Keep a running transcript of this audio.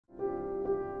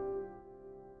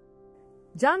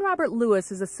John Robert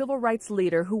Lewis is a civil rights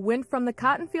leader who went from the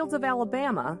cotton fields of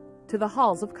Alabama to the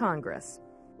halls of Congress.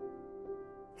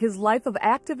 His life of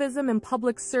activism and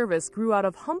public service grew out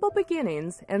of humble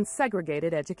beginnings and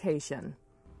segregated education.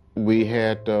 We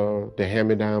had the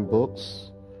hand-me-down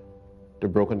books, the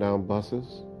broken-down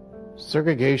buses.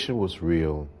 Segregation was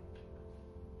real.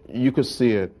 You could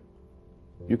see it.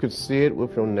 You could see it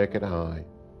with your naked eye.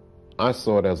 I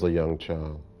saw it as a young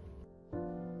child.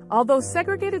 Although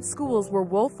segregated schools were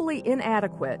woefully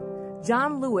inadequate,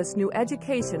 John Lewis knew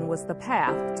education was the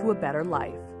path to a better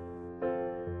life.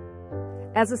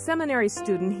 As a seminary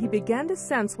student, he began to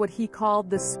sense what he called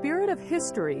the spirit of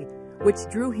history, which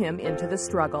drew him into the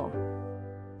struggle.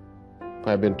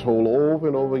 I've been told over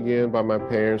and over again by my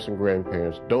parents and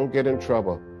grandparents, don't get in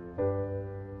trouble.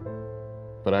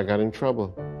 But I got in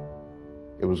trouble.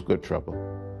 It was good trouble.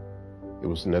 It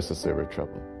was necessary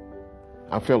trouble.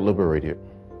 I felt liberated.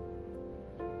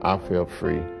 I felt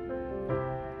free.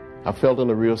 I felt in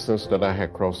the real sense that I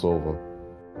had crossed over.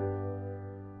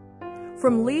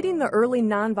 From leading the early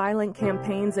nonviolent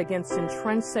campaigns against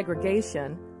entrenched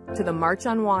segregation to the March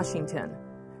on Washington,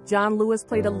 John Lewis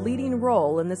played a leading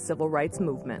role in the civil rights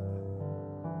movement.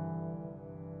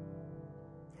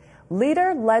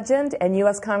 Leader, legend, and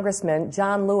U.S. Congressman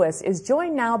John Lewis is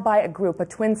joined now by a group of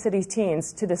Twin Cities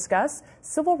teens to discuss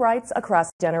civil rights across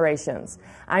generations.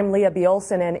 I'm Leah B.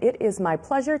 Olson, and it is my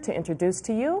pleasure to introduce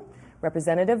to you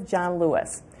Representative John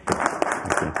Lewis.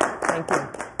 Thank you.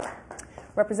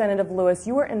 Representative Lewis,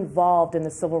 you were involved in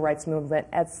the civil rights movement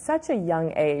at such a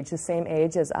young age, the same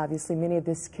age as obviously many of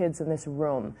these kids in this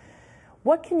room.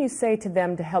 What can you say to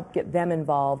them to help get them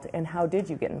involved, and how did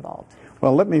you get involved?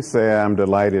 Well, let me say I'm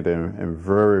delighted and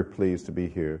very pleased to be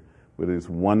here with these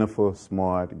wonderful,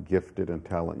 smart, gifted, and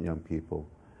talented young people.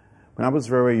 When I was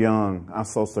very young, I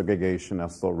saw segregation, I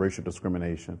saw racial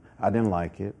discrimination. I didn't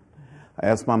like it. I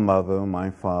asked my mother, my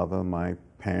father, my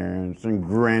parents, and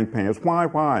grandparents,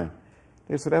 why?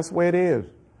 They said, that's the way it is.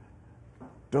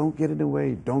 Don't get in the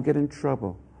way, don't get in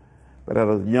trouble. But at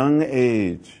a young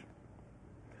age,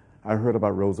 I heard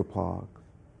about Rosa Parks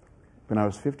when I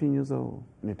was 15 years old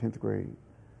in the 10th grade.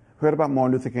 Heard about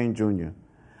Martin Luther King Jr.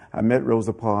 I met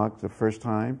Rosa Parks the first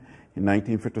time in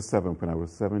 1957 when I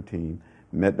was 17.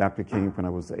 Met Dr. King when I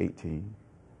was 18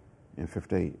 in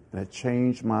 58. That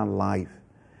changed my life.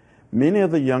 Many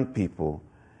of the young people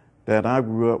that I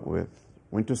grew up with,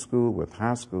 went to school with,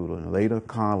 high school and later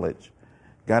college,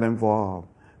 got involved.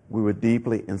 We were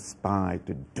deeply inspired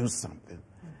to do something.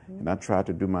 And I tried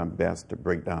to do my best to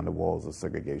break down the walls of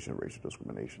segregation and racial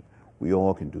discrimination. We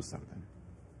all can do something.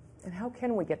 And how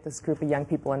can we get this group of young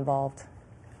people involved?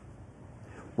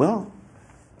 Well,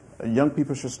 young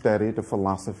people should study the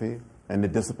philosophy and the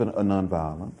discipline of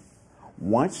nonviolence.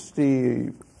 Watch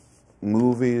the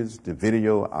movies, the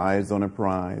video, Eyes on the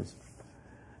Prize.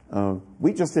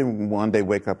 We just didn't one day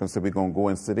wake up and say we're going to go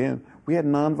and sit in. We had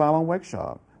nonviolent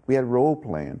workshops. We had role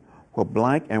playing where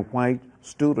black and white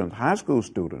students, high school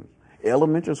students,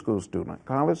 elementary school students,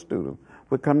 college students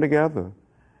would come together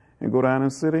and go down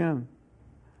and sit in.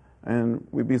 And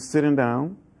we'd be sitting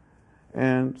down,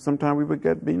 and sometimes we would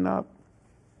get beaten up.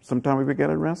 Sometimes we would get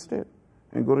arrested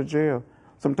and go to jail.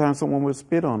 Sometimes someone would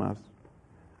spit on us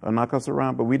or knock us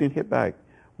around, but we didn't hit back.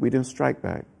 We didn't strike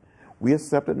back. We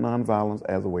accepted nonviolence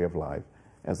as a way of life,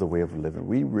 as a way of living.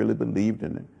 We really believed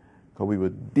in it because we were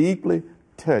deeply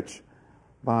touched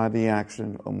by the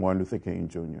action of Martin Luther King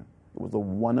Jr. It was a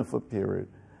wonderful period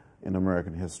in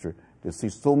American history to see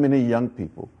so many young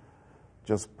people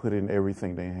just put in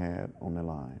everything they had on the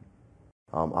line.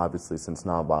 Obviously, since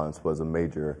nonviolence was a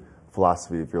major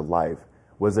philosophy of your life,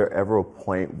 was there ever a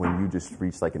point when you just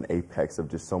reached like an apex of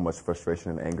just so much frustration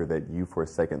and anger that you for a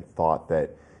second thought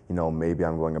that, you know, maybe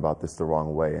I'm going about this the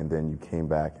wrong way, and then you came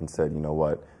back and said, you know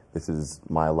what, this is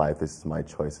my life, this is my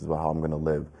choice, this is how I'm going to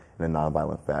live in a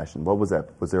nonviolent fashion? What was that?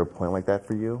 Was there a point like that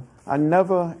for you? I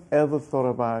never, ever thought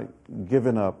about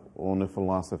giving up on the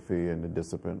philosophy and the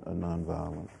discipline of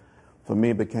nonviolence. For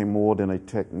me, it became more than a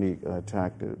technique, a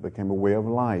tactic. It became a way of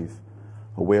life,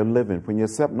 a way of living. When you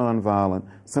accept nonviolence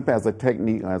simply as a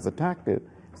technique, as a tactic,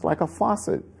 it's like a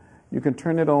faucet. You can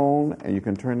turn it on and you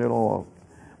can turn it off.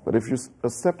 But if you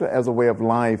accept it as a way of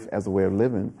life, as a way of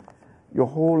living, your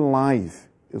whole life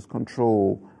is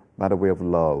controlled by the way of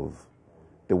love,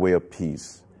 the way of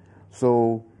peace.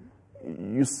 So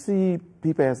you see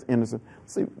people as innocent.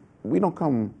 See, we don't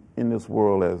come in this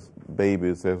world as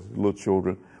babies, as little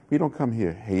children. We don't come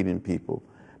here hating people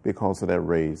because of their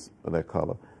race or their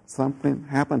color. Something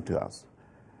happened to us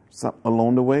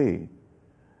along the way.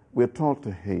 We're taught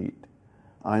to hate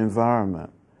our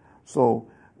environment. So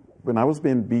when I was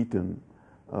being beaten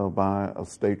by a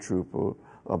state trooper,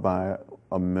 or by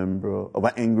a member of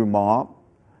an angry mob.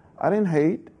 I didn't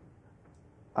hate.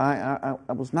 I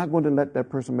was not going to let that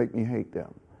person make me hate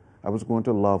them. I was going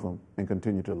to love them and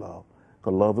continue to love.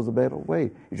 Because love is a better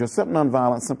way. If you're accept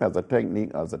nonviolence simply as a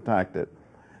technique, as a tactic,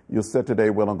 you'll say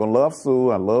today, well, I'm going to love Sue,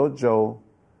 I love Joe,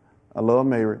 I love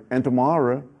Mary, and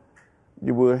tomorrow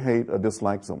you will hate or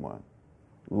dislike someone.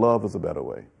 Love is a better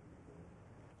way.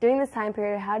 During this time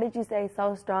period, how did you stay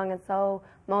so strong and so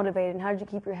motivated, and how did you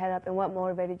keep your head up, and what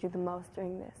motivated you the most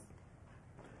during this?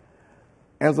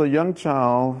 As a young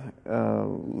child,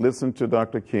 listened to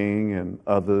Dr. King and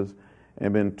others,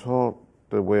 and been taught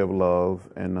the way of love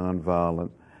and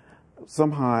nonviolence.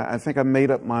 Somehow, I think I made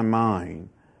up my mind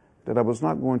that I was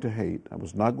not going to hate. I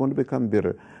was not going to become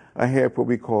bitter. I had what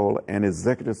we call an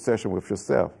executive session with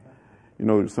yourself. You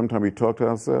know, sometimes we talk to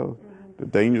ourselves. The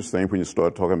dangerous thing when you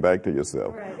start talking back to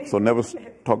yourself. Right. So never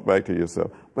talk back to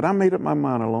yourself. But I made up my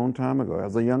mind a long time ago,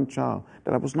 as a young child,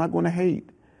 that I was not going to hate.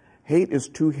 Hate is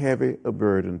too heavy a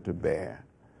burden to bear.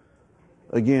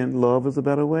 Again, love is a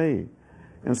better way.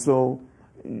 And so,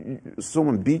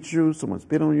 someone beats you, someone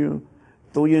spit on you,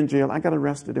 throw you in jail. I got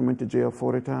arrested and went to jail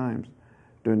 40 times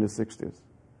during the 60s.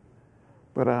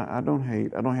 But I don't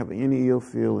hate. I don't have any ill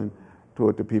feeling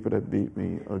toward the people that beat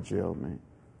me or jailed me.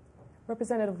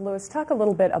 Representative Lewis, talk a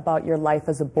little bit about your life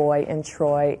as a boy in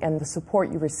Troy and the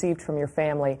support you received from your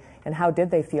family, and how did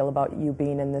they feel about you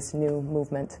being in this new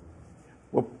movement?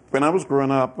 Well, when I was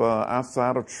growing up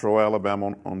outside of Troy,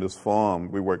 Alabama, on this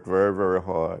farm, we worked very, very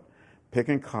hard,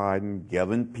 picking cotton,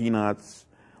 gathering peanuts,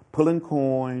 pulling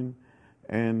corn,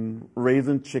 and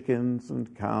raising chickens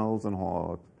and cows and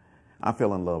hogs. I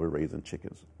fell in love with raising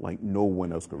chickens like no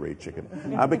one else could raise chicken.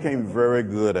 I became very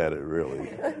good at it, really.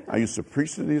 I used to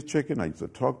preach to these chickens. I used to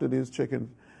talk to these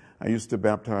chickens. I used to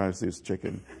baptize these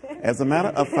chickens. As a matter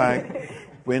of fact,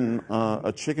 when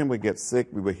a chicken would get sick,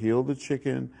 we would heal the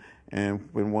chicken, and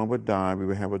when one would die, we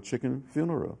would have a chicken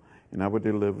funeral, and I would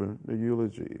deliver the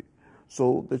eulogy.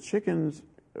 So the chickens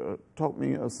taught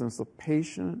me a sense of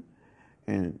patience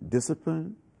and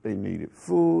discipline. They needed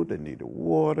food, they needed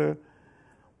water,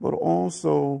 but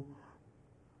also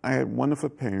I had wonderful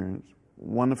parents,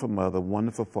 wonderful mother,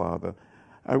 wonderful father.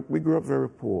 We grew up very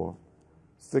poor,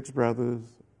 6 brothers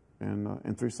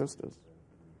and 3 sisters.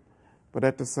 But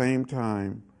at the same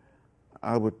time,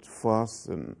 I would fuss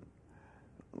and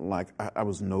I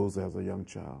was nosy as a young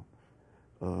child.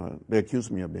 They accused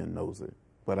me of being nosy,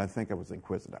 but I think I was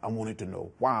inquisitive. I wanted to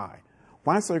know why.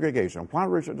 Why segregation? Why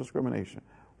racial discrimination?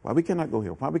 Why we cannot go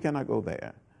here? Why we cannot go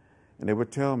there? And they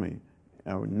would tell me.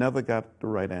 I never got the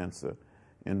right answer.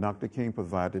 And Dr. King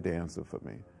provided the answer for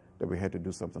me, that we had to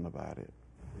do something about it.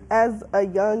 As a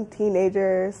young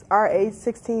teenager, our age,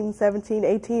 16, 17,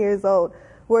 18 years old,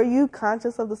 were you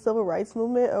conscious of the civil rights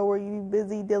movement, or were you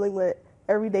busy dealing with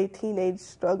everyday teenage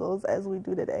struggles as we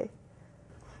do today?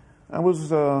 I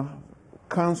was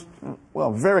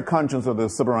very conscious of the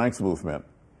civil rights movement,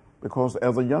 because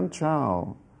as a young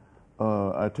child,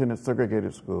 I attended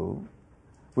segregated school.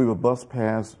 We would bus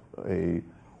past a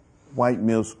white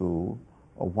middle school,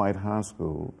 a white high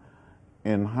school.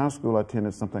 In high school, I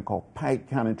attended something called Pike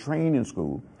County Training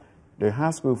School. The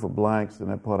high school for blacks in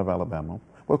that part of Alabama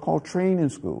was called training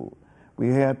school.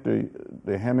 We had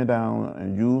the hand-me-down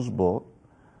and used book,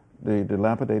 the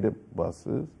dilapidated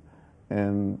buses,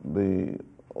 and the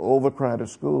overcrowded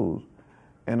schools.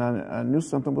 And I knew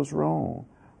something was wrong.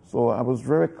 So I was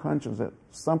very conscious that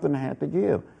something had to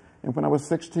give. And when I was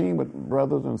 16 with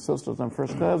brothers and sisters and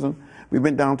first cousins, we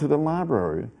went down to the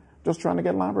library, just trying to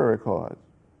get library cards,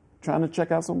 trying to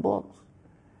check out some books.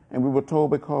 And we were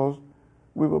told because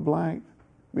we were black,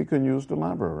 we couldn't use the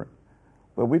library.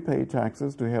 But we paid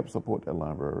taxes to help support that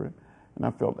library, and I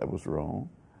felt that was wrong.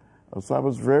 So I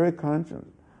was very conscious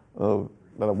of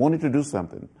that I wanted to do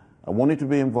something. I wanted to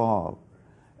be involved.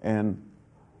 And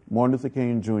Martin Luther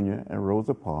King Jr. and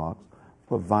Rosa Parks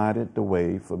provided the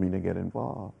way for me to get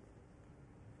involved.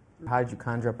 How did you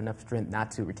conjure up enough strength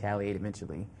not to retaliate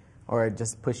eventually, or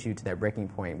just push you to that breaking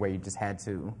point where you just had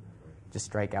to just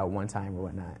strike out one time or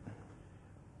whatnot?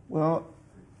 Well,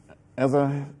 as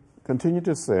I continue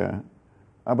to say,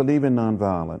 I believe in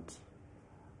nonviolence.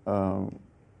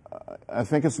 I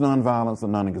think it's nonviolence or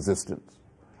non-existence.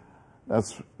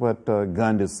 That's what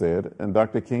Gandhi said, and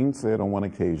Dr. King said on one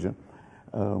occasion,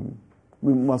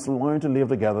 we must learn to live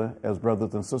together as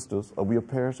brothers and sisters, or we'll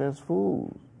perish as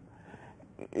fools.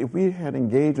 If we had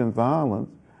engaged in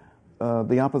violence,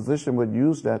 the opposition would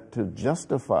use that to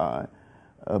justify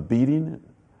beating,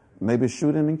 maybe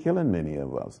shooting and killing many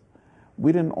of us.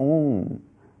 We didn't own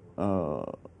the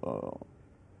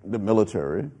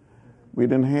military. We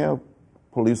didn't have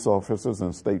police officers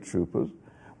and state troopers.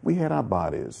 we had our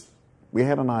bodies. We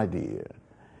had an idea,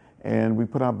 and we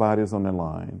put our bodies on the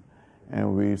line,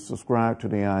 and we subscribed to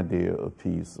the idea of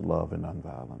peace, love, and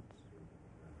nonviolence.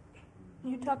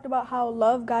 You talked about how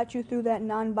love got you through that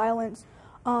nonviolence.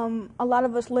 A lot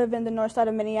of us live in the north side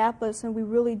of Minneapolis, and we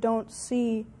really don't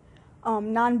see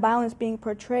nonviolence being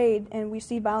portrayed, and we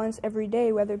see violence every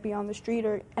day, whether it be on the street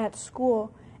or at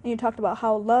school. And you talked about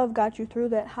how love got you through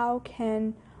that. How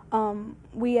can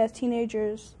we as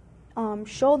teenagers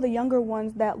show the younger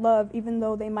ones that love, even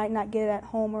though they might not get it at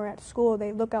home or at school?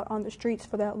 They look out on the streets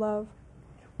for that love.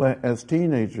 Well, as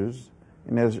teenagers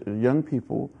and as young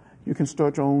people, you can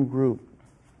start your own group,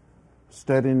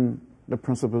 studying the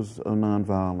principles of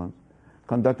nonviolence,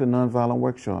 conduct a nonviolent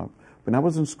workshop. When I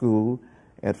was in school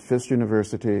at Fisk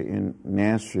University in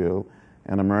Nashville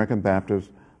and American Baptist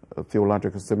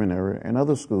Theological Seminary and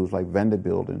other schools like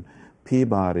Vanderbilt and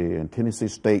Peabody and Tennessee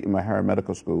State and Mahara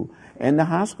Medical School and the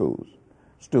high schools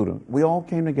students, we all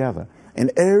came together.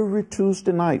 And every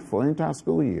Tuesday night for the entire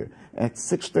school year at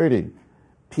 6:30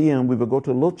 p.m. we would go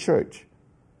to a little church,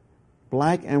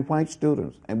 black and white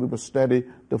students, and we would study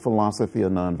the philosophy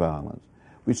of nonviolence.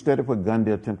 We studied what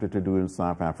Gandhi attempted to do in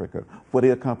South Africa, what he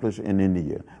accomplished in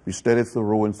India. We studied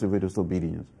Thoreau and civil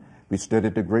disobedience. We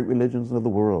studied the great religions of the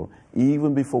world,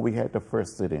 even before we had the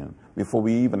first sit-in, before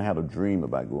we even had a dream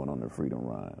about going on the Freedom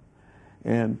Ride.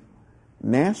 And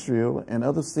Nashville and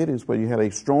other cities where you had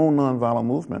a strong nonviolent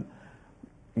movement,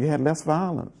 you had less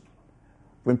violence.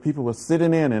 When people were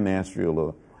sitting in Nashville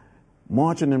or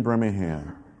marching in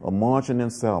Birmingham or marching in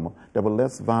Selma, there was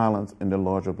less violence in the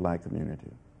larger black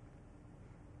community.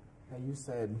 Now, you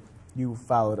said you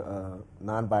followed a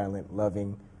nonviolent,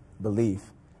 loving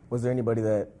belief. Was there anybody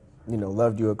that, you know,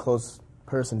 loved you, a close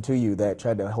person to you, that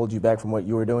tried to hold you back from what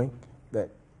you were doing?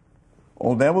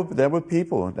 Oh, there were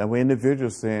people, there were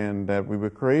individuals saying that we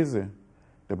were crazy,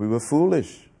 that we were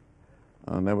foolish.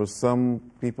 There were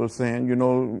some people saying, you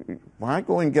know, why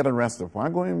go and get arrested? Why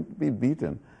go and be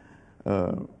beaten?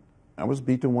 I was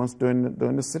beaten once during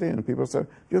the sit-in, and people said,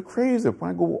 you're crazy.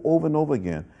 Why go over and over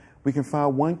again? We can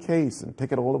file one case and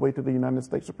take it all the way to the United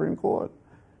States Supreme Court.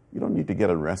 You don't need to get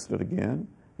arrested again.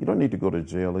 You don't need to go to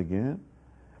jail again.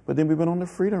 But then we went on the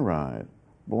Freedom Ride,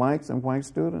 blacks and white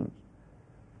students,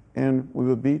 and we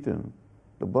were beaten.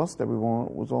 The bus that we were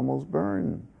on was almost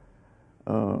burned.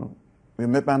 We were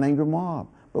met by an angry mob,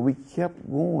 but we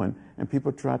kept going, and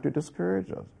people tried to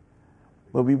discourage us.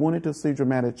 But we wanted to see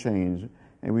dramatic change,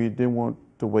 and we didn't want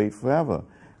to wait forever.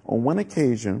 On one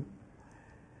occasion,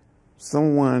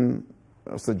 someone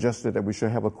suggested that we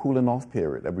should have a cooling off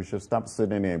period, that we should stop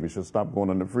sitting in, we should stop going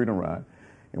on the Freedom Ride.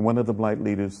 And one of the black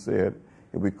leaders said,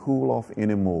 if we cool off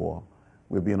anymore,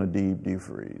 we'll be in a deep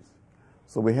defreeze.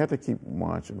 So we had to keep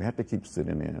marching, we had to keep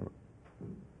sitting in.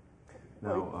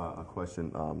 Now, a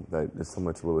question that is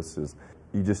similar to Lewis's.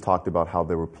 You just talked about how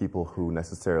there were people who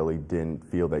necessarily didn't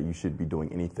feel that you should be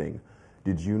doing anything.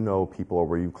 Did you know people, or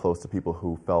were you close to people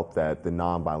who felt that the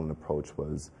nonviolent approach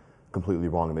was completely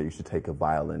wrong and that you should take a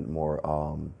violent, more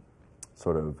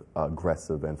sort of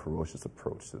aggressive and ferocious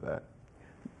approach to that?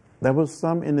 There were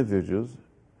some individuals,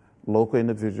 local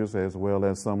individuals as well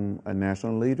as some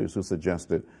national leaders who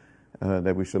suggested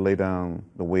that we should lay down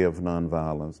the way of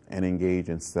nonviolence and engage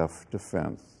in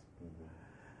self-defense.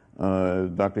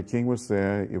 Dr. King would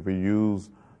say if we use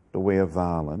the way of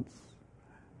violence,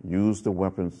 use the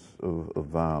weapons of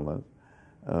violence,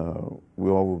 we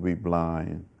all will be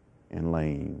blind and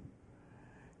lame.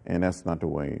 And that's not the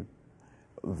way.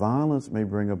 Violence may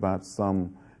bring about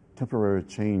some temporary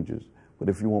changes, but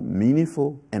if you want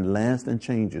meaningful and lasting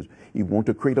changes, you want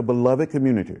to create a beloved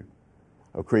community,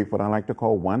 or create what I like to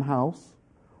call one house,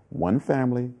 one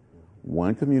family,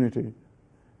 one community,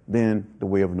 then the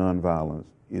way of nonviolence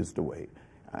is the way.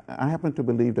 I happen to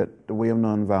believe that the way of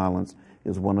nonviolence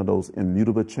is one of those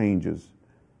immutable changes,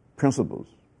 principles,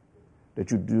 that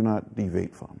you do not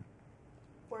deviate from.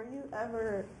 Were you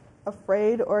ever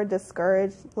afraid or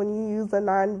discouraged when you used the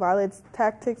nonviolence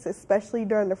tactics, especially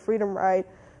during the Freedom Ride,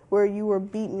 where you were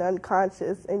beaten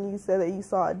unconscious and you said that you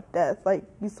saw death, like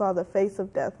you saw the face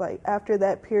of death? Like after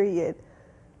that period,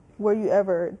 were you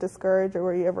ever discouraged or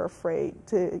were you ever afraid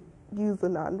to use the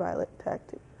nonviolent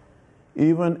tactic?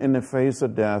 Even in the face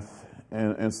of death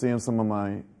and seeing some of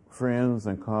my friends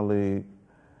and colleagues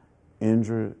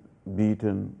injured,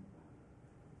 beaten,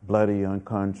 bloody,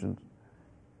 unconscious,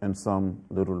 and some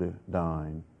literally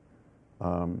dying,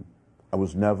 I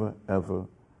was never, ever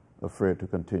afraid to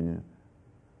continue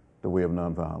the way of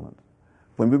nonviolence.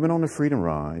 When we went on the Freedom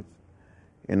Ride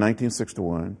in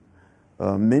 1961,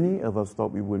 many of us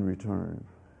thought we wouldn't return.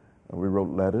 We wrote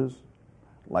letters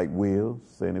like Will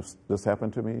saying, if this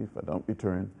happened to me, if I don't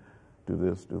return, do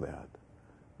this, do that.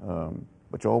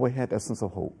 But you always had that sense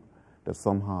of hope that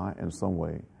somehow, in some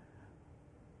way,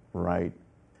 right,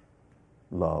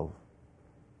 love,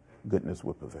 goodness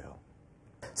would prevail.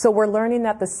 So we're learning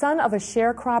that the son of a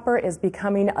sharecropper is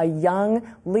becoming a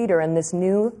young leader in this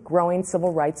new growing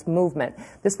civil rights movement.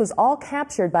 This was all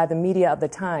captured by the media of the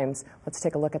times. Let's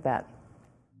take a look at that.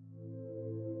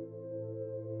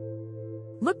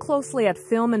 Look closely at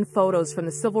film and photos from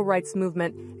the civil rights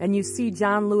movement, and you see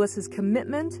John Lewis's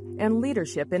commitment and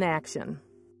leadership in action.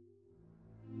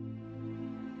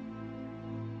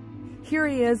 Here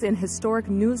he is in historic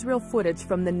newsreel footage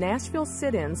from the Nashville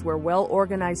sit-ins where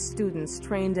well-organized students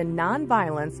trained in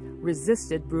nonviolence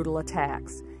resisted brutal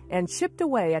attacks and chipped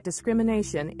away at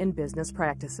discrimination in business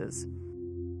practices.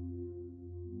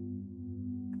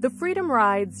 The Freedom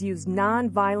Rides used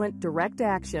nonviolent direct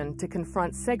action to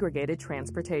confront segregated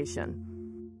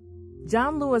transportation.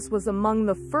 John Lewis was among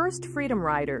the first Freedom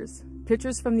Riders.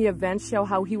 Pictures from the event show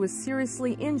how he was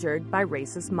seriously injured by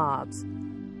racist mobs.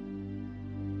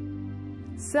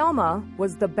 Selma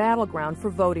was the battleground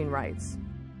for voting rights.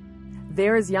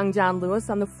 There is young John Lewis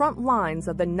on the front lines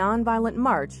of the nonviolent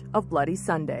march of Bloody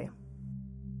Sunday.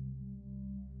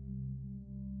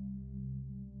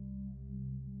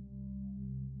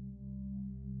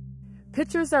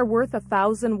 Pictures are worth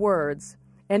 1,000 words,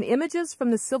 and images from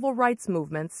the civil rights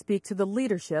movement speak to the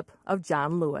leadership of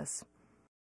John Lewis.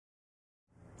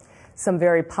 Some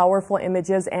very powerful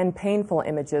images and painful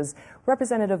images.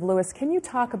 Representative Lewis, can you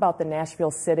talk about the Nashville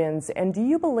sit-ins, and do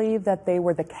you believe that they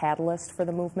were the catalyst for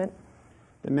the movement?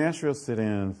 The Nashville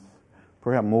sit-ins,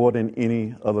 perhaps more than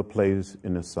any other place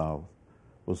in the South,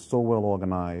 was so well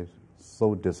organized,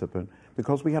 so disciplined,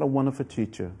 because we had a wonderful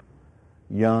teacher,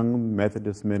 young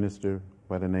Methodist minister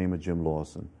by the name of Jim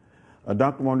Lawson.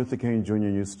 Dr. Martin Luther King Jr.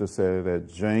 used to say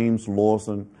that James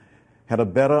Lawson had a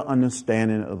better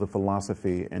understanding of the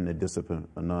philosophy and the discipline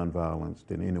of nonviolence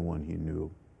than anyone he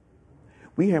knew.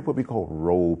 We have what we call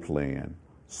role-playing,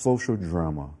 social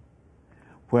drama,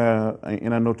 where,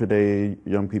 and I know today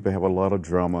young people have a lot of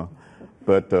drama,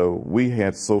 but we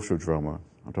had social drama,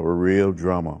 I'm talking real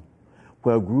drama,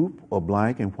 where a group of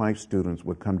black and white students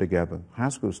would come together, high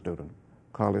school students,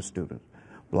 college students.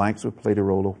 Blacks would play the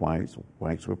role of whites,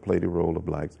 whites would play the role of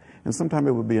blacks, and sometimes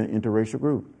it would be an interracial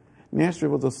group. Nashville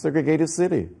was a segregated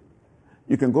city.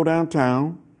 You can go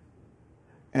downtown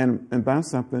and buy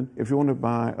something. If you want to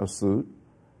buy a suit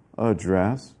or a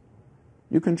dress,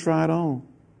 you can try it on.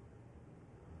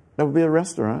 That would be a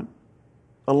restaurant,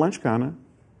 a lunch counter.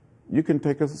 You can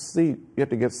take a seat. You have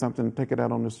to get something and take it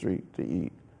out on the street to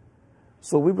eat.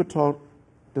 So we were taught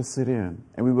to sit in,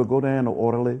 and we would go there in an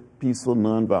orderly, peaceful,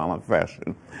 nonviolent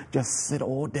fashion. Just sit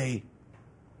all day,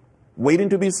 waiting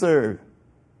to be served.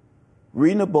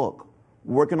 Reading a book,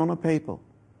 working on a paper,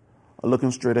 or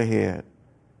looking straight ahead,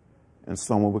 and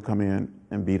someone would come in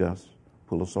and beat us,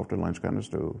 pull us off the lunch counter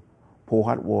stool, pour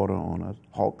hot water on us,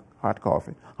 hot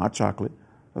coffee, hot chocolate,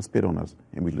 or spit on us,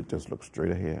 and we just look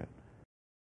straight ahead.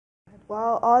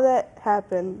 While all that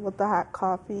happened with the hot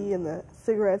coffee and the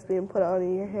cigarettes being put out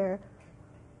in your hair,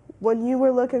 when you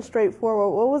were looking straight forward,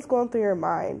 what was going through your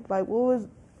mind? Like, what was,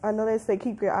 I know they say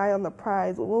keep your eye on the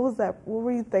prize. What was that? What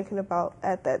were you thinking about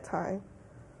at that time?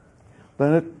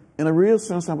 But in a real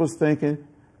sense, I was thinking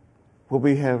what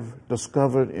we have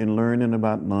discovered in learning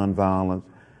about nonviolence,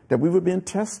 that we were being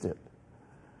tested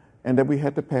and that we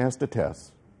had to pass the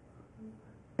test.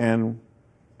 And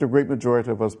the great majority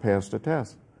of us passed the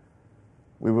test.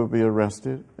 We would be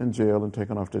arrested in jail and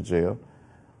taken off to jail.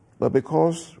 But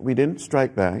because we didn't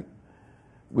strike back,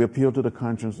 we appealed to the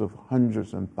conscience of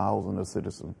hundreds and thousands of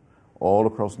citizens all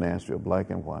across Nashville, black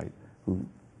and white, who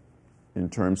in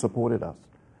turn supported us.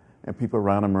 And people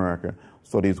around America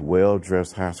saw these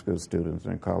well-dressed high school students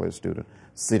and college students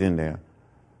sitting there,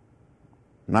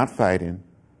 not fighting,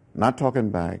 not talking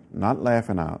back, not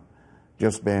laughing out,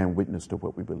 just bearing witness to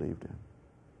what we believed in.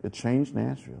 It changed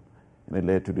Nashville, and it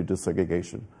led to the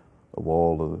desegregation of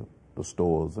all of the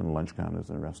stores and lunch counters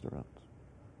and restaurants.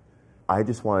 I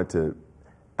just wanted to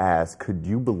ask, could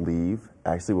you believe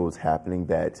actually what was happening,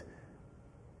 that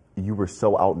you were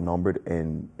so outnumbered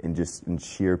in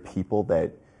sheer people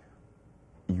that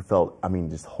you felt, I mean,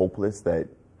 just hopeless, that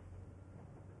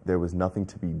there was nothing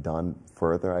to be done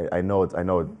further? I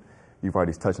know you've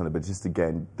already touched on it, but just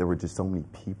again, there were just so many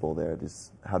people there.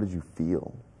 Just how did you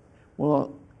feel?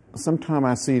 Well, sometimes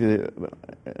I see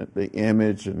the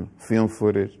image and film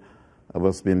footage of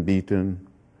us being beaten,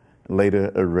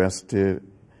 later arrested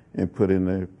and put in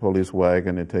a police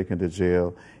wagon and taken to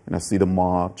jail, and I see the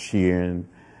mob cheering.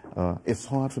 It's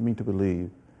hard for me to believe.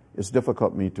 It's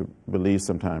difficult for me to believe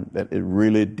sometimes that it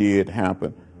really did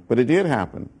happen. But it did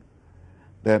happen.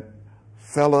 that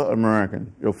fellow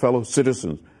American, your fellow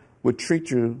citizens, would treat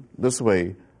you this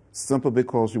way simply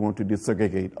because you want to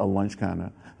desegregate a lunch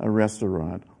counter, a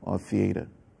restaurant, or a theater.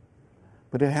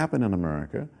 But it happened in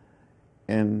America,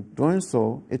 and doing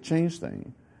so, it changed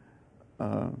things.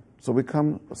 So we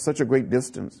come such a great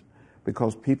distance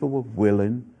because people were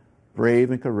willing,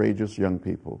 brave and courageous young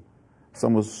people.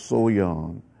 Some were so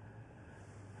young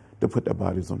to put their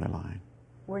bodies on the line.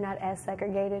 We're not as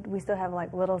segregated. We still have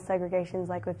like little segregations,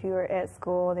 like if you were at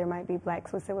school, there might be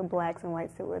blacks who sit with blacks and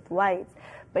whites sit with whites.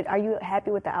 But are you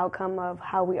happy with the outcome of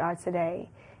how we are today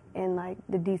and like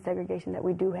the desegregation that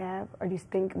we do have, or do you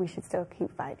think we should still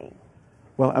keep fighting?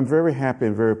 Well, I'm very happy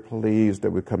and very pleased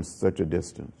that we've come such a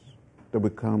distance, that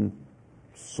we've come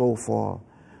so far,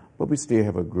 but we still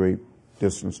have a great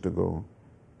distance to go.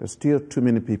 There's still too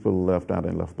many people left out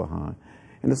and left behind.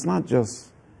 And it's not just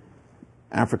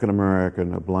African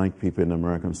American or black people in the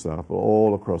American South, but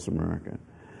all across America.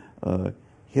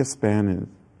 Hispanics,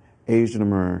 Asian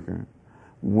American,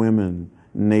 women,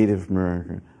 Native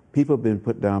American. People have been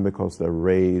put down because of their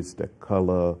race, their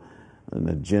color, and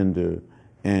their gender.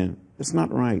 And it's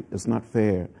not right. It's not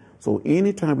fair. So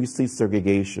anytime we see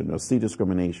segregation or see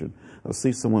discrimination or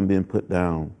see someone being put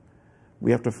down,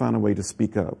 we have to find a way to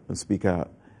speak up and speak out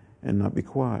and not be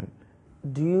quiet.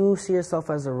 Do you see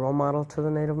yourself as a role model to the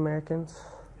Native Americans?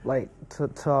 Like to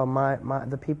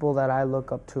the people that I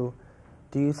look up to,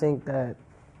 do you think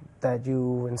that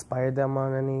you inspired them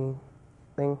on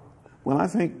anything? Well, I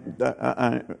think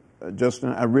that Justin,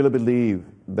 I really believe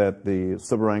that the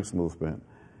Civil Rights Movement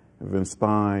have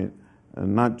inspired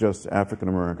not just African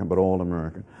American, but all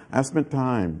American. I've spent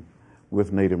time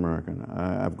with Native American.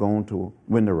 I've gone to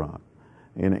Window Rock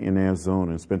in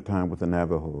Arizona and spent time with the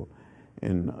Navajo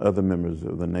and other members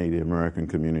of the Native American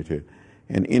community.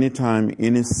 And anytime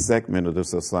any segment of the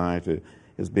society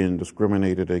is being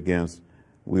discriminated against,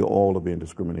 we all are being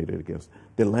discriminated against.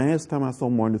 The last time I saw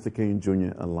Martin Luther King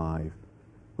Jr. alive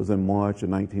was in March of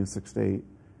 1968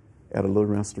 at a little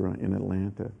restaurant in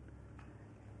Atlanta.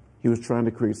 He was trying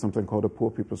to create something called the Poor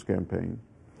People's Campaign.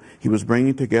 He was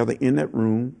bringing together in that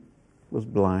room was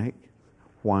black,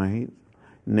 white,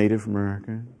 Native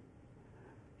American,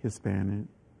 Hispanic,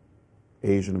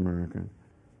 Asian American.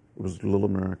 It was Little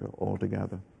America all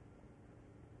together.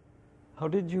 How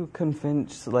did you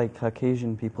convince like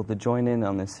Caucasian people to join in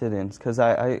on the sit-ins? Because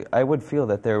I would feel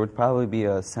that there would probably be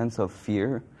a sense of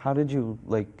fear. How did you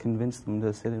like convince them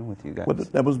to sit in with you guys? Well,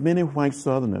 there was many white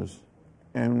Southerners,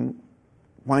 and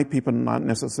white people not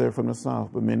necessarily from the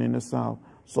South, but many in the South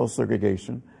saw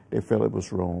segregation. They felt it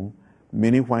was wrong.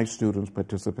 Many white students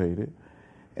participated,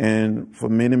 and for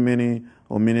on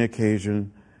many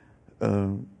occasions,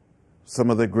 some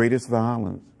of the greatest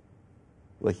violence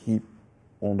was heaped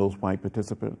on those white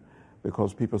participants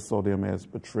because people saw them as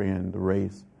betraying the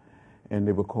race, and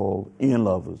they were called in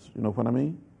lovers. You know what I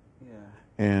mean? Yeah.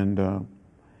 And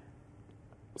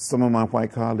some of my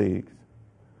white colleagues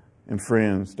and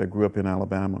friends that grew up in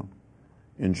Alabama,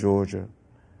 in Georgia,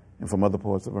 and from other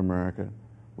parts of America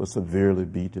were severely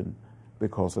beaten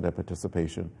because of their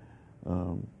participation.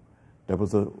 There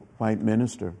was a white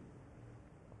minister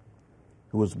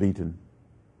who was beaten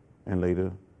and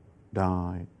later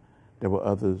died. There were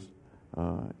others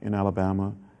in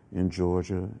Alabama, in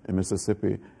Georgia, in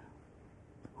Mississippi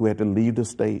who had to leave the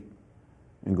state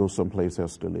and go someplace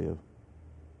else to live.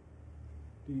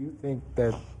 Do you think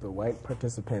that the white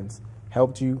participants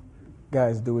helped you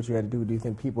guys do what you had to do? Do you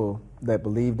think people that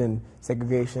believed in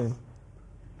segregation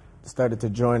started to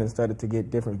join and started to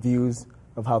get different views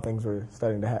of how things were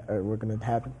were going to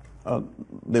happen?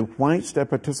 The whites that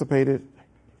participated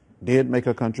did make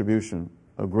a contribution,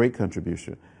 a great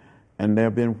contribution. And there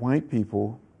have been white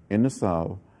people in the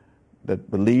South that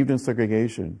believed in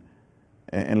segregation,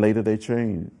 and later they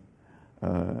changed.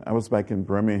 I was back in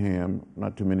Birmingham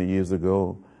not too many years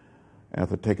ago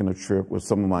after taking a trip with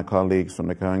some of my colleagues from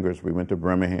the Congress. We went to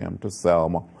Birmingham, to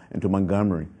Selma, and to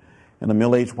Montgomery. And a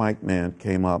middle-aged white man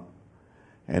came up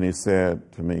and he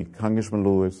said to me, "Congressman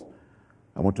Lewis,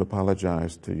 I want to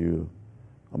apologize to you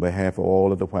on behalf of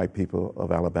all of the white people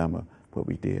of Alabama for what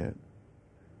we did."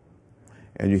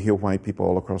 And you hear white people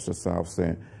all across the South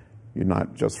saying, "You're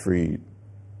not just freed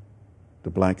the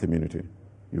black community,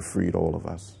 you freed all of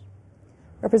us."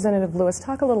 Representative Lewis,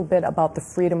 talk a little bit about the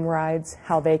Freedom Rides,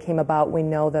 how they came about. We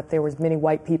know that there was many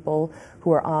white people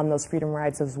who were on those Freedom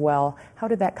Rides as well. How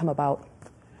did that come about?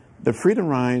 The Freedom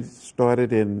Rides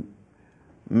started in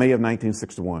May of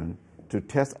 1961 to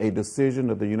test a decision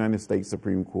of the United States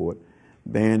Supreme Court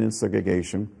banning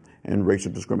segregation and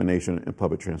racial discrimination in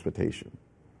public transportation.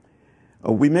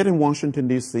 We met in Washington,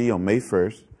 D.C. on May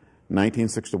 1st,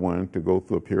 1961 to go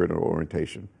through a period of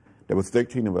orientation. There was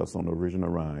 13 of us on the original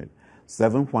ride,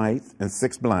 7 whites and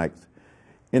 6 blacks.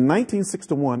 In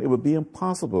 1961, it would be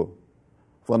impossible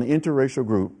for an interracial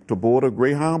group to board a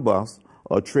Greyhound bus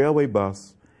or a Trailway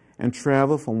bus and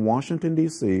travel from Washington,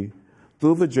 D.C.,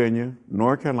 through Virginia,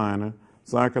 North Carolina,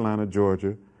 South Carolina,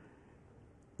 Georgia,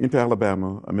 into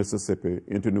Alabama or Mississippi,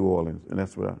 into New Orleans, and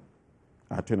that's what our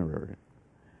itinerary.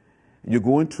 You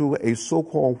go into a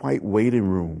so-called white waiting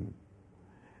room,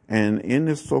 and in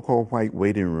this so-called white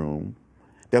waiting room,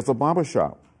 there's a barber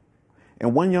shop.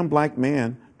 And one young black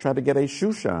man tried to get a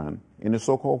shoe shine in the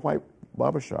so-called white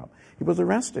barber shop. He was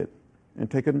arrested and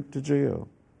taken to jail.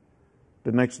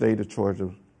 The next day, the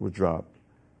charges were dropped,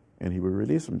 and he was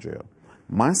released from jail.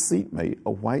 My seatmate,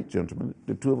 a white gentleman,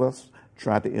 the two of us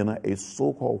tried to enter a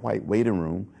so-called white waiting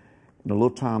room in a little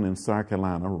town in South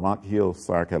Carolina, Rock Hill,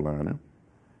 South Carolina.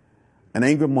 An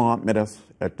angry mob met us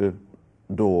at the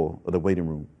door of the waiting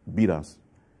room, beat us,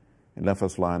 and left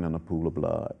us lying in a pool of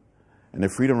blood. And the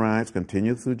freedom rides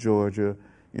continued through Georgia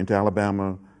into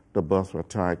Alabama. The bus was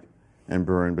attacked and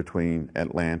burned between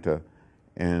Atlanta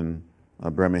and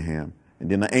Birmingham.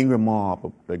 And then the angry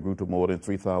mob that grew to more than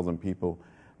 3,000 people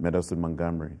met us in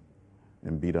Montgomery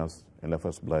and beat us and left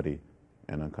us bloody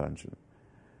and unconscious.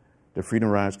 The freedom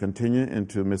rides continued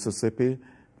into Mississippi,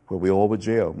 where we all were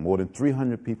jailed. More than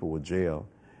 300 people were jailed.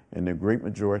 And the great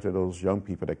majority of those young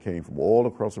people that came from all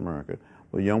across America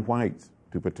were young whites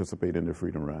to participate in the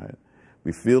freedom ride.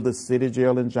 We filled the city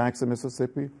jail in Jackson,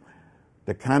 Mississippi,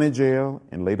 the county jail,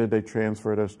 and later they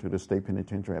transferred us to the state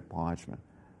penitentiary at Parchman.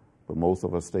 But most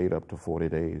of us stayed up to 40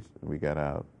 days and we got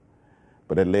out.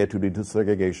 But it led to the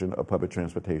desegregation of public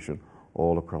transportation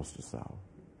all across the South.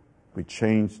 We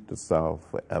changed the South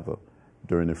forever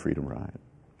during the freedom ride.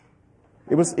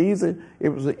 It was easy. It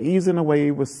was easy in a way.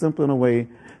 It was simple in a way.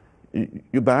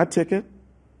 You buy a ticket,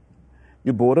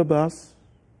 you board a bus,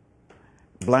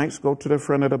 blacks go to the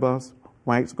front of the bus,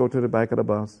 whites go to the back of the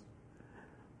bus.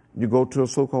 You go to a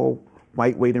so-called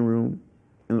white waiting room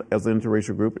as an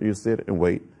interracial group, and you sit and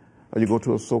wait. Or you go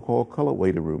to a so-called colored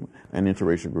waiting room, an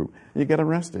interracial group, and you get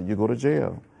arrested. You go to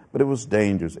jail. But it was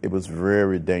dangerous. It was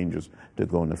very dangerous to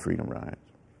go on the freedom rides.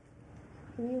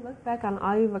 When you look back on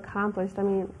all you've accomplished, I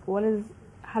mean,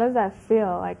 how does that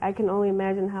feel? Like, I can only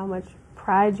imagine how much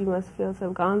pride you must feel to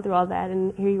have gone through all that,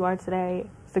 and here you are today,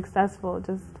 successful.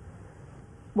 Just,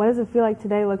 what does it feel like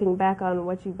today looking back on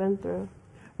what you've been through?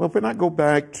 Well, when I go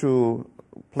back to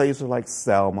places like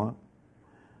Selma,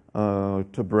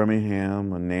 to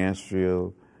Birmingham or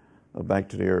Nashville, back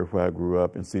to the area where I grew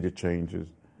up and see the changes,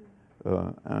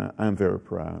 I'm very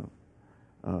proud.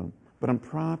 But I'm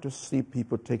proud to see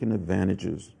people taking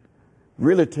advantages,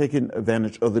 really taking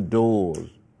advantage of the doors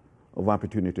of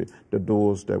opportunity, the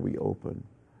doors that we open.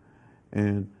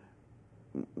 And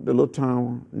the little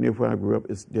town near where I grew up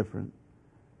is different.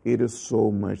 It is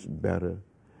so much better.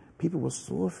 People were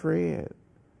so afraid.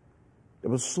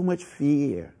 There was so much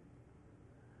fear.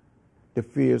 The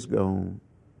fear is gone.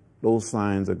 Those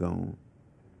signs are gone.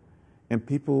 And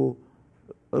people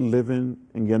are living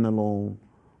and getting along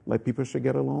like people should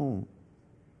get along.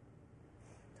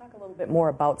 Talk a little bit more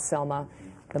about Selma,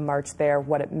 the march there,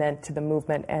 what it meant to the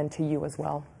movement and to you as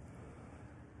well.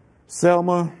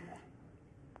 Selma,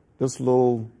 this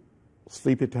little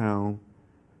sleepy town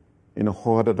in the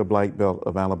heart of the Black Belt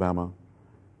of Alabama,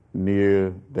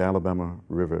 near the Alabama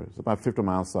River. It's about 50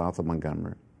 miles south of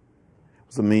Montgomery. It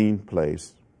was a mean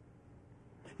place.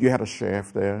 You had a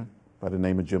sheriff there by the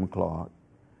name of Jim Clark.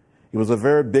 He was a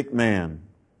very big man,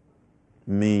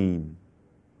 mean,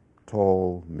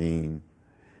 tall, mean.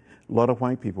 A lot of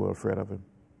white people were afraid of him.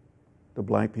 The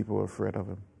black people were afraid of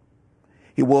him.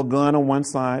 He wore a gun on one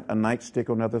side, a nightstick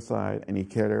on the other side, and he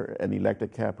carried an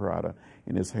electric caparata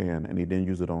in his hand, and he didn't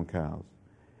use it on cows.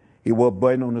 He wore a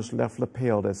button on his left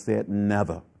lapel that said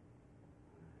never.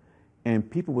 And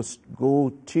people would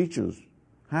go, teachers,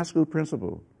 high school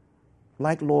principals,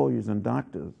 like lawyers and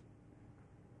doctors,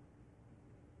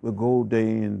 would go day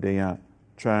in, day out,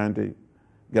 trying to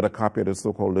get a copy of the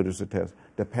so-called literacy test,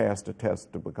 to pass the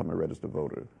test to become a registered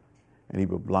voter. And he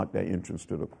would block their entrance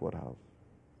to the courthouse.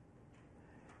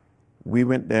 We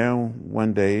went down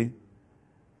one day,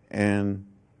 and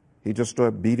he just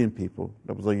started beating people.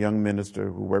 There was a young minister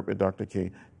who worked with Dr.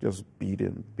 King, just beat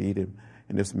him.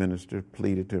 And this minister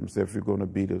pleaded to him, said, if you're going to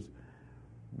beat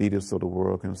us so the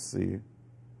world can see.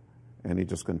 And he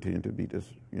just continued to beat this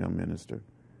young minister.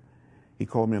 He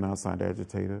called me an outside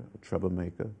agitator, a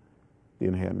troublemaker,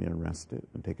 then had me arrested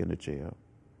and taken to jail.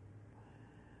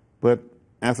 But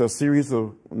after a series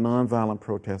of nonviolent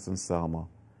protests in Selma,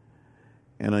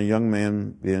 and a young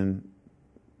man being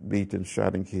beaten,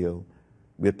 shot, and killed,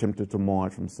 we attempted to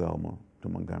march from Selma to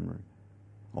Montgomery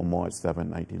on March 7,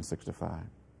 1965.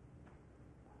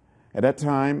 At that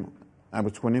time, I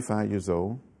was 25 years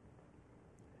old,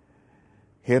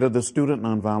 head of the Student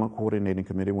Nonviolent Coordinating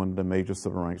Committee, one of the major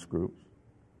civil rights groups.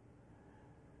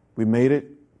 We made it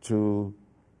to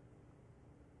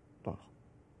the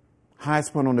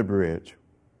highest point on the bridge,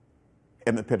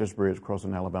 Emmett Pettus Bridge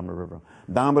crossing the Alabama River.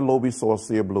 Down below we saw a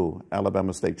sea of blue,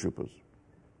 Alabama State Troopers.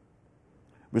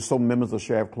 We saw members of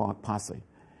Sheriff Clark posse.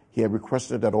 He had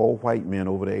requested that all white men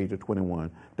over the age of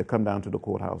 21 to come down to the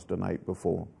courthouse the night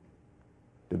before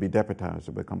to be deputized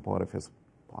to become part of his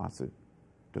posse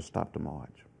to stop the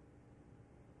march.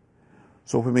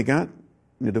 So when we got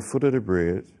near the foot of the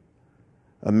bridge,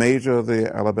 a major of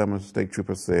the Alabama State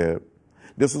Troopers said,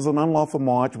 "This is an unlawful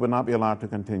march, will not be allowed to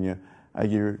continue. I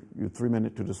give you 3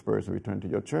 minutes to disperse and return to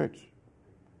your church."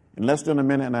 In less than a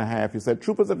minute and a half, he said,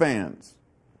 "Troopers, advance."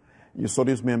 You saw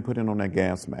these men putting on their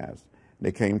gas masks.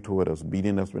 They came toward us,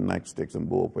 beating us with nightsticks and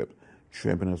bullwhips,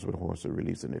 trampling us with horses,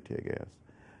 releasing their tear gas.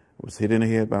 I was hit in the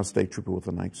head by a state trooper with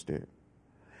a nightstick.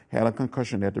 Had a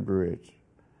concussion at the bridge.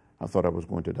 I thought I was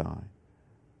going to die.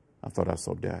 I thought I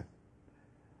saw death.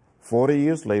 40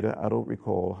 years later, I don't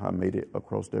recall how I made it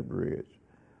across that bridge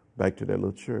back to that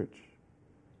little church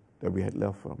that we had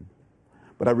left from.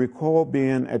 But I recall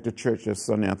being at the church that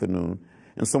Sunday afternoon,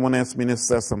 and someone asked me to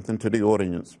say something to the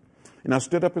audience. And I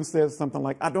stood up and said something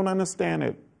like, "I don't understand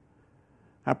it.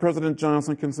 How President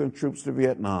Johnson can send troops to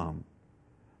Vietnam,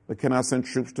 but cannot send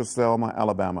troops to Selma,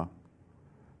 Alabama,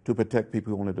 to protect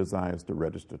people who only desires to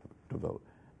register to vote."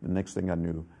 The next thing I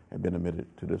knew, I'd been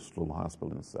admitted to this little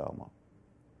hospital in Selma.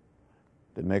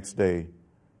 The next day,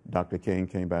 Dr. King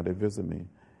came by to visit me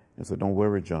and said, "Don't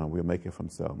worry, John, we'll make it from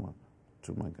Selma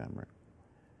to Montgomery."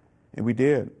 And we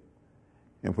did.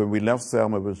 And when we left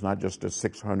Selma, it was not just the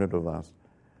 600 of us,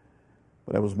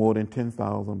 but there was more than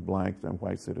 10,000 blacks and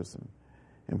white citizens.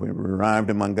 And when we arrived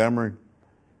in Montgomery,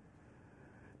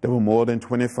 there were more than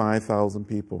 25,000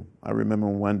 people. I remember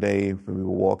one day when we were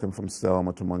walking from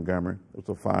Selma to Montgomery, it was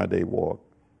a 5-day walk.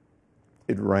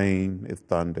 It rained, it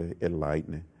thundered, it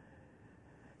lightened.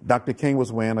 Dr. King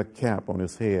was wearing a cap on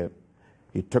his head.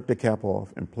 He took the cap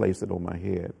off and placed it on my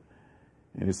head.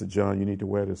 And he said, "John, you need to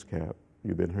wear this cap.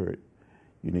 You've been hurt.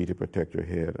 You need to protect your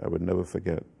head." I would never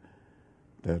forget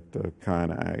that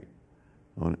kind act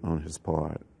on his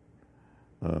part.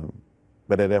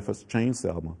 But that effort changed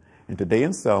Selma. And today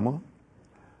in Selma,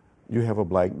 you have a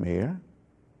black mayor,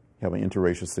 you have an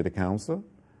interracial city council,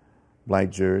 black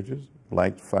judges,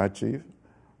 black fire chief,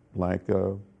 black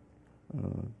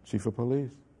chief of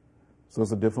police. So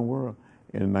it's a different world.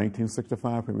 In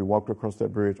 1965, when we walked across that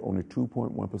bridge, only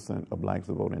 2.1% of blacks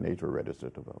of voting age were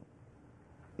registered to vote.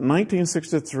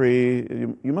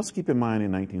 1963, you must keep in mind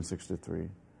in 1963,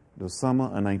 the summer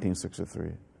of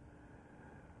 1963,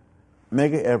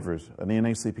 Medgar Evers, an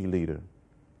NAACP leader,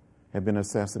 had been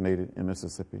assassinated in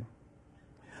Mississippi.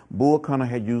 Bull Connor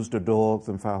had used the dogs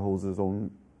and fire hoses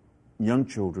on young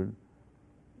children,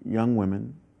 young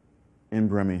women in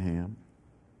Birmingham.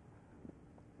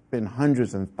 Been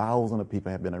hundreds and thousands of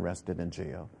people have been arrested in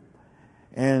jail.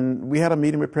 And we had a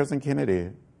meeting with President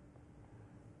Kennedy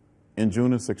in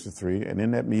June of '63, and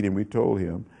in that meeting we told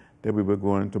him that we were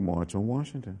going to march on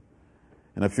Washington.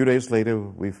 And a few days later,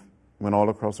 we went all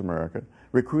across America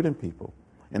recruiting people.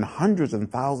 And hundreds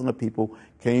and thousands of people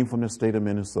came from the state of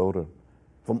Minnesota,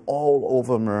 from all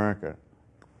over America,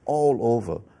 all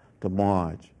over to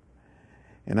march.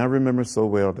 And I remember so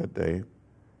well that day.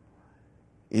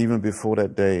 Even before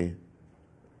that day,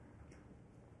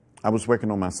 I was working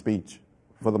on my speech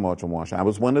for the March on Washington. I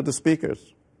was one of the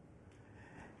speakers.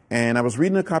 And I was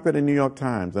reading a copy of the New York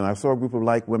Times, and I saw a group of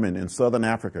black women in Southern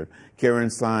Africa carrying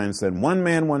signs saying, "One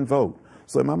man, one vote."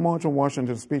 So in my March on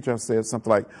Washington speech, I said something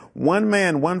like, "One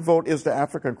man, one vote is the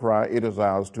African cry. It is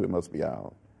ours too. It must be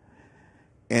ours."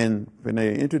 And when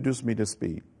they introduced me to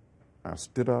speak, I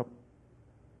stood up.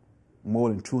 More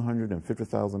than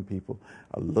 250,000 people.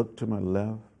 I looked to my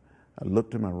left, I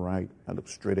looked to my right, I looked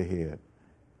straight ahead,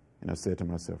 and I said to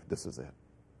myself, "This is it."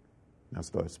 And I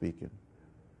started speaking,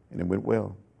 and it went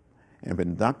well. And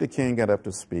when Dr. King got up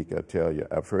to speak, I tell you,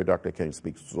 I've heard Dr. King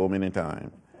speak so many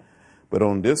times, but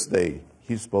on this day,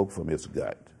 he spoke from his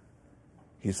gut.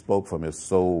 He spoke from his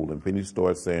soul, and when he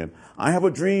started saying, "I have a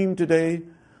dream today,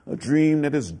 a dream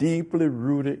that is deeply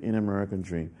rooted in American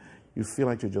dream," you feel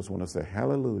like you just want to say,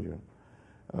 "Hallelujah."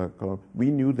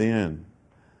 We knew then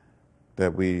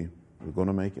that we were going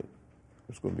to make it. It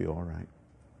was going to be all right.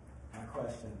 My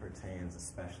question pertains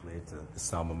especially to the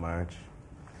Selma March.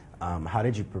 How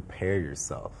did you prepare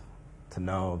yourself to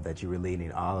know that you were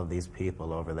leading all of these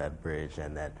people over that bridge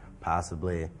and that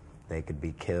possibly they could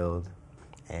be killed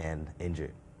and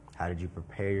injured. How did you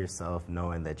prepare yourself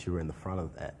knowing that you were in the front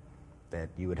of that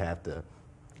you would have to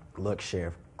look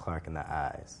Sheriff Clarke in the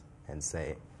eyes and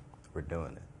say, we're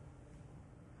doing it?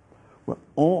 Well,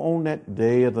 on that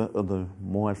day of the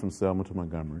march from Selma to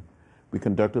Montgomery, we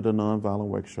conducted a nonviolent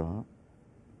workshop.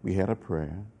 We had a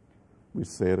prayer. We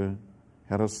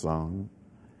had a song,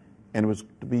 and it was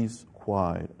to be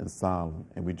quiet and silent.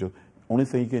 And we just, only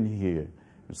thing you can hear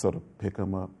is sort of pick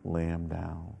them up, lay them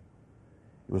down.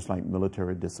 It was like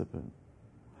military discipline.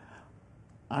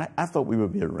 I thought we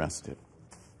would be arrested.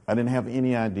 I didn't have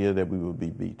any idea that we would be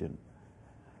beaten.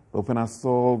 But when I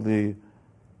saw the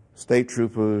state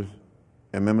troopers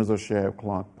and members of Sheriff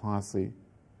Clarke posse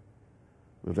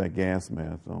with that gas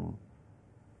mask on,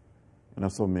 and I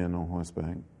saw men on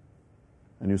horseback,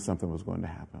 I knew something was going to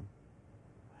happen.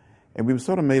 And we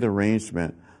sort of made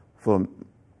arrangement for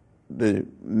the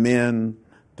men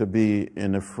to be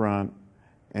in the front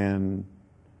and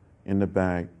in the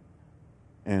back,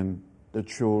 and the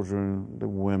children, the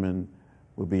women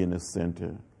would be in the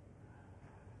center.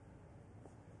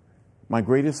 My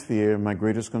greatest fear, my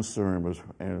greatest concern was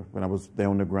when I was there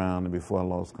on the ground and before I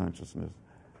lost consciousness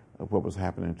of what was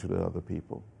happening to the other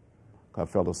people. I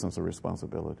felt a sense of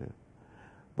responsibility.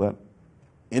 But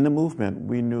in the movement,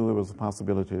 we knew it was a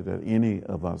possibility that any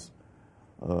of us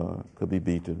could be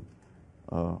beaten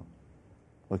or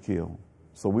killed.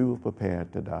 So we were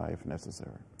prepared to die if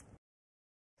necessary.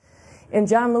 In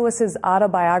John Lewis's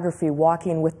autobiography,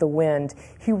 Walking with the Wind,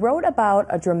 he wrote about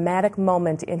a dramatic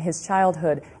moment in his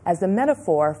childhood as a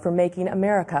metaphor for making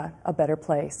America a better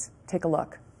place. Take a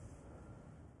look.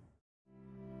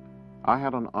 I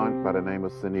had an aunt by the name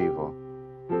of Seneva,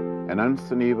 and Aunt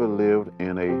Seneva lived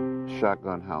in a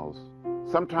shotgun house.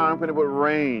 Sometimes when it would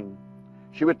rain,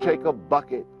 she would take a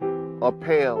bucket, a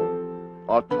pail,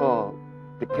 or a tub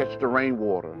to catch the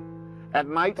rainwater. At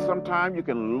night, sometimes you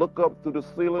can look up through the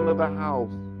ceiling of the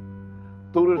house,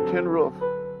 through the tin roof,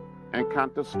 and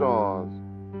count the stars.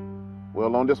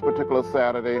 Well, on this particular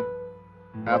Saturday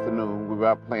afternoon, we were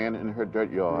out playing in her dirt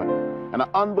yard, and an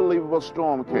unbelievable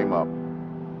storm came up.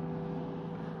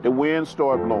 The wind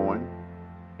started blowing,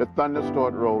 the thunder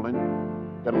started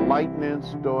rolling, the lightning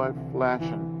started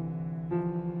flashing,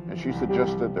 and she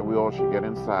suggested that we all should get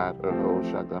inside of her old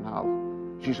shotgun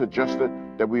house. She suggested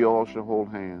that we all should hold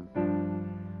hands.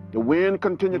 The wind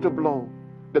continued to blow,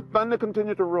 the thunder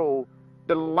continued to roll,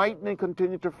 the lightning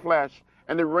continued to flash,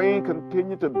 and the rain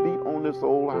continued to beat on this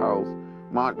old house.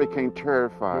 Ma aunt became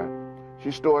terrified. She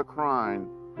started crying,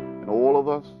 and all of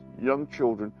us, young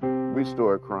children, we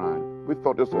started crying. We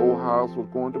thought this old house was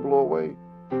going to blow away.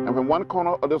 And when one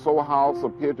corner of this old house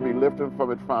appeared to be lifted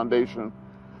from its foundation,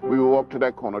 we would walk to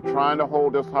that corner, trying to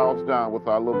hold this house down with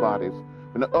our little bodies.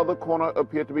 When the other corner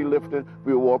appeared to be lifted,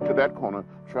 we would walk to that corner,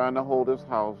 trying to hold this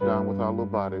house down with our little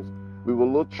bodies. We were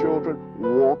little children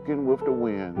walking with the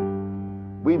wind.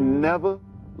 We never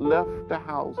left the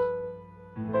house.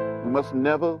 We must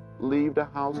never leave the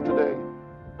house today.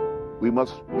 We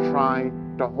must try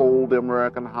to hold the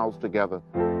American house together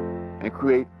and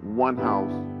create one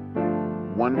house,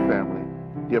 one family,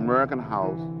 the American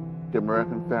house, the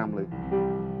American family.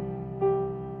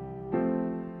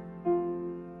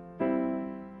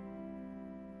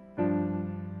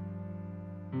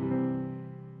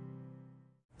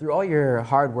 Through all your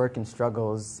hard work and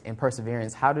struggles and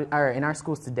perseverance, in our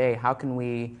schools today, how can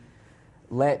we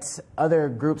let other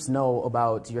groups know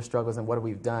about your struggles and what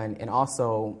we've done? And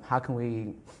also, how can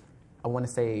we, I want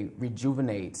to say,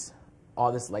 rejuvenate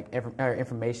all this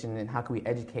information, and how can we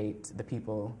educate the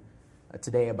people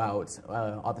today about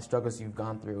all the struggles you've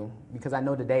gone through? Because I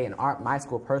know today in my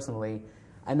school personally,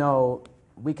 I know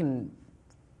we can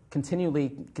continue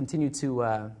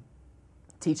to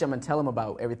teach them and tell them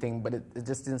about everything, but it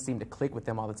just didn't seem to click with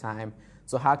them all the time.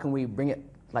 So how can we bring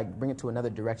it to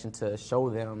another direction to show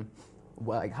them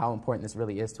how important this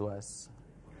really is to us?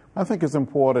 I think it's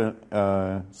important,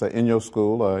 say in your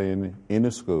school or in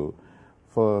any school,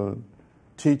 for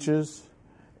teachers,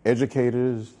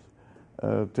 educators,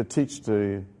 to teach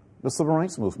the civil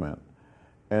rights movement.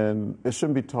 And it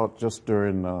shouldn't be taught just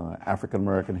during African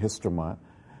American History Month,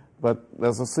 but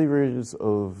there's a series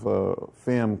of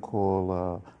film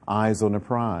called Eyes on the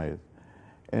Prize.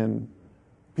 And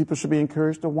people should be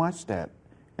encouraged to watch that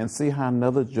and see how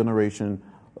another generation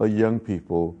of young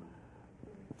people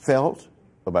felt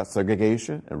about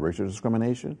segregation and racial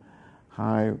discrimination,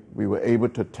 how we were able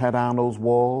to tear down those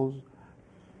walls,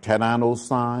 tear down those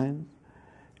signs.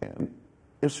 And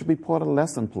it should be part of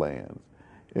lesson plans.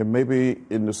 And maybe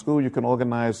in the school you can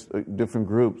organize different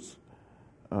groups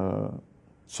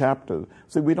chapters.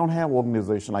 See, we don't have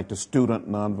organizations like the Student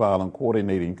Nonviolent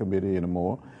Coordinating Committee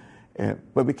anymore,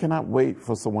 but we cannot wait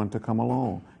for someone to come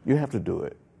along. You have to do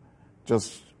it.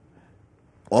 Just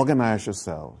organize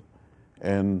yourself.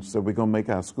 And so we're going to make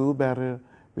our school better,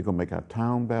 we're going to make our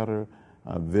town better,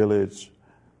 our village,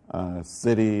 our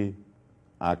city,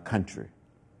 our country.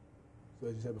 So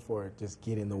as you said before, just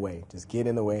get in the way. Just get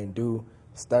in the way and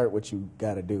start what you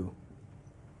got to do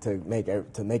to make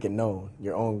it known,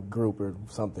 your own group or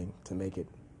something, to make it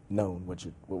known what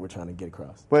we're trying to get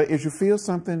across. But if you feel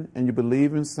something and you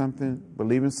believe in something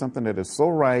that is so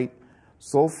right,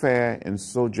 so fair, and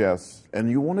so just, and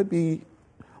you want to be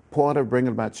part of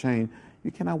bringing about change,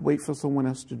 you cannot wait for someone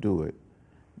else to do it.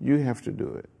 You have to do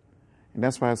it. And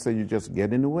that's why I say you just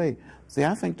get in the way. See,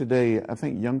 I think today,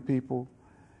 young people,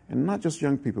 and not just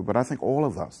young people, but I think all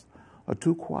of us are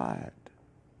too quiet.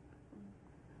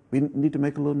 We need to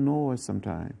make a little noise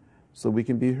sometime so we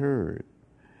can be heard.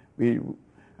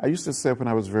 I used to say when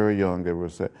I was very young, they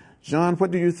would say, John,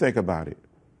 what do you think about it?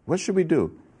 What should we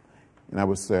do? And I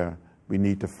would say, we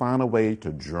need to find a way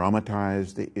to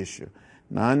dramatize the issue.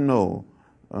 Now, I know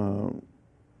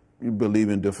you believe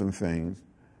in different things,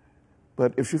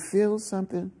 but if you feel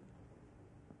something,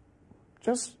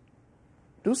 just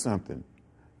do something.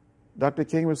 Dr.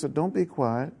 King would say, don't be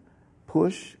quiet,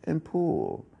 push and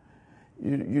pull.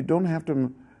 You don't have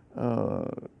to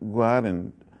go out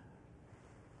and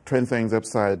turn things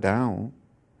upside down,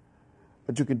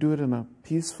 but you can do it in a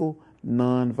peaceful,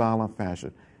 nonviolent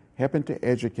fashion, helping to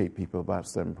educate people about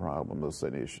certain problems or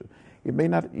certain issues. It may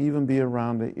not even be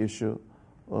around the issue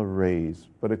of race,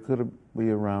 but it could be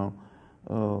around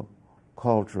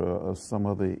culture or some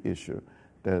other issue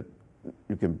that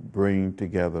you can bring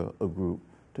together a group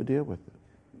to deal with it.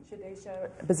 Shadesha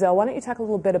Bazell, why don't you talk a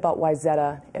little bit about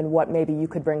Wayzata and what maybe you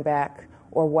could bring back,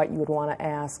 or what you would want to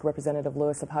ask Representative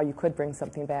Lewis of how you could bring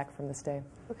something back from this day?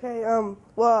 Okay,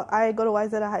 well, I go to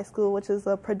Wayzata High School, which is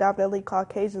a predominantly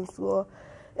Caucasian school.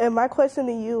 And my question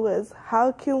to you is,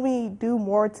 how can we do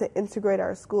more to integrate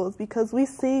our schools? Because we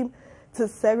seem to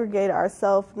segregate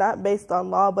ourselves not based on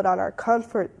law, but on our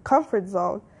comfort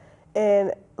zone.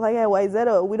 And like at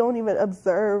Wayzata, we don't even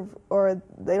observe, or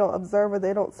they don't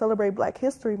celebrate Black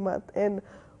History Month. And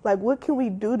like, what can we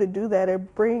do to do that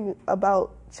and bring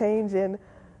about change and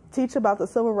teach about the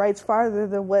civil rights farther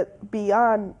than what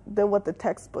the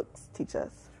textbooks teach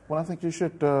us? Well, I think you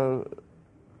should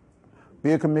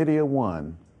be a committee of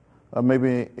one, or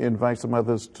maybe invite some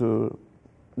others to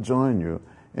join you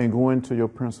and go into your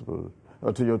principal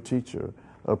or to your teacher,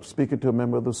 or speaking to a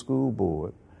member of the school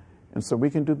board. And so we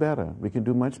can do better. We can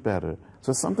do much better.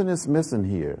 So something is missing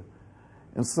here.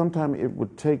 And sometimes it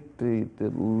would take the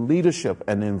leadership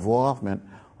and involvement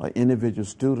of individual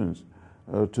students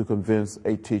to convince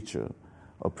a teacher,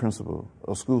 a principal,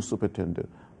 a school superintendent,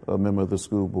 a member of the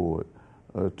school board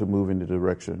to move in the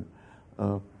direction.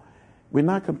 We're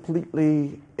not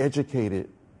completely educated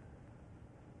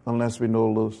unless we know a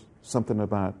little something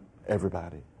about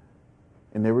everybody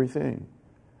and everything.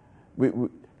 We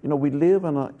live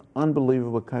in an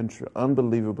unbelievable country,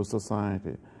 unbelievable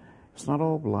society. It's not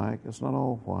all black, it's not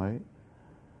all white,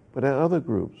 but there are other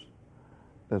groups.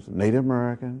 There's Native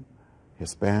American,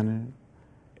 Hispanic,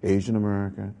 Asian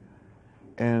American,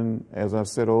 and as I've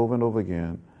said over and over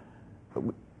again,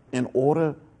 in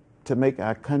order to make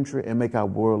our country and make our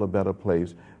world a better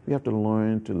place, we have to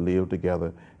learn to live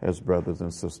together as brothers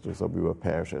and sisters, or we will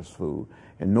perish as food.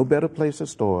 And no better place to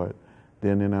start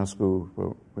than in our school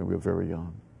when we were very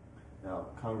young. Now,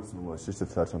 Congressman Lewis, just to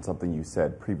touch on something you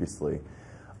said previously,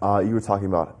 you were talking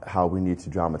about how we need to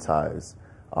dramatize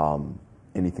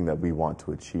anything that we want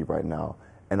to achieve right now.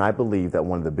 And I believe that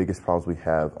one of the biggest problems we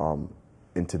have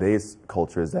in today's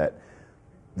culture is that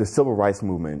the civil rights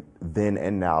movement then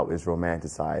and now is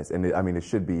romanticized. And it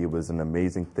should be. It was an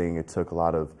amazing thing. It took a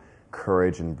lot of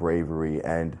courage and bravery,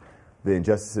 and the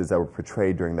injustices that were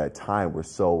portrayed during that time were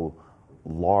so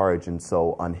large and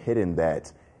so unhidden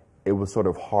that it was sort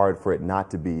of hard for it not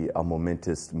to be a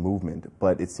momentous movement.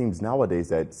 But it seems nowadays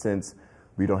that since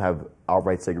we don't have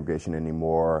outright segregation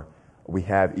anymore, we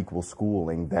have equal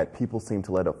schooling, that people seem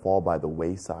to let it fall by the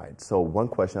wayside. So one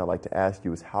question I'd like to ask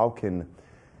you is, how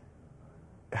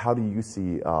do you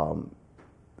see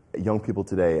young people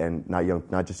today, and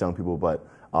not just young people, but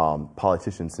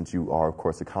politicians, since you are, of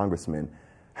course, a congressman,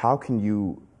 how can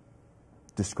you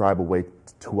describe a way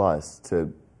to us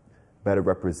to better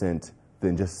represent the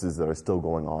injustices that are still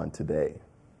going on today?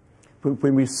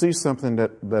 When we see something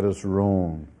that is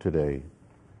wrong today,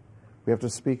 we have to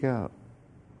speak out.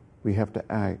 We have to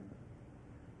act.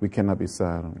 We cannot be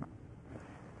silent.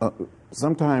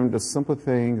 Sometimes the simple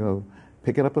thing of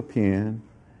picking up a pen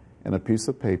and a piece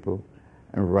of paper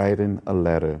and writing a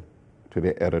letter to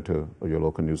the editor of your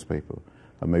local newspaper,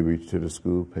 or maybe to the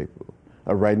school paper,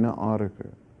 or writing an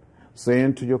article,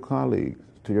 saying to your colleagues,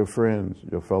 to your friends,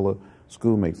 your fellow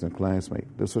schoolmates and classmates,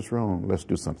 this is wrong, let's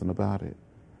do something about it.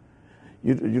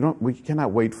 We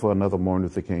cannot wait for another Martin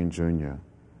Luther King Jr.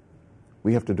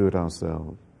 We have to do it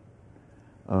ourselves.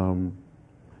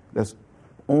 That's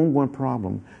ongoing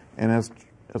problem, and as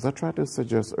I tried to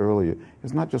suggest earlier,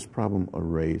 it's not just a problem of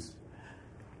race.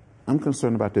 I'm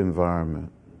concerned about the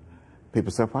environment.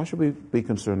 People say, why should we be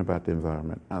concerned about the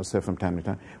environment? I say from time to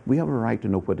time, we have a right to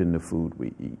know what in the food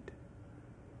we eat.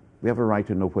 We have a right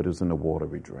to know what is in the water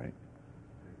we drink.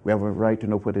 We have a right to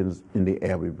know what is in the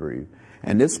air we breathe.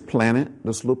 And this planet,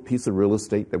 this little piece of real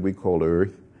estate that we call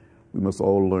Earth, we must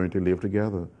all learn to live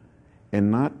together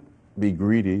and not be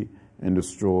greedy and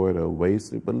destroy it or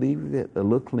waste it, but leave it a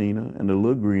little cleaner and a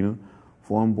little greener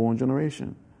for unborn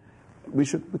generation. We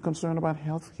should be concerned about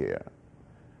health care.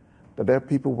 That there are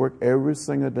people work every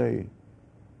single day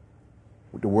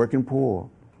with the working poor,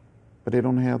 but they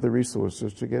don't have the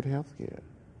resources to get health care.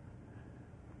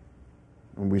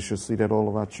 And we should see that all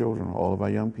of our children, all of our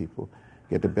young people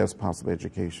get the best possible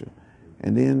education,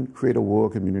 and then create a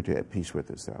world community at peace with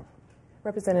itself.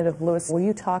 Representative Lewis, will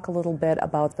you talk a little bit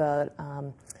about the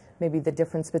maybe the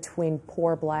difference between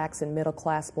poor blacks and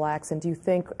middle-class blacks? And do you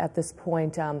think at this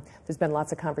point, there's been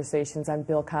lots of conversations on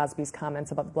Bill Cosby's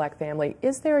comments about the black family.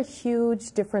 Is there a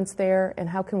huge difference there, and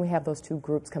how can we have those two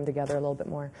groups come together a little bit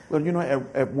more? Well, you know,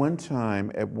 at one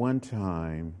time,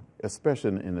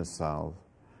 especially in the South,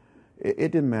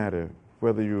 it didn't matter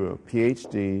whether you were a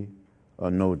PhD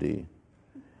or no D.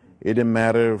 It didn't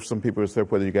matter if some people said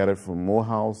whether you got it from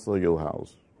Morehouse or your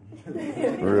house.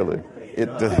 Really.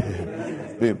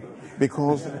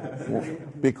 Because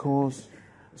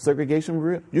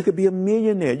segregation, you could be a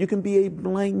millionaire. You can be a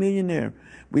blank millionaire.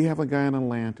 We have a guy in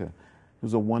Atlanta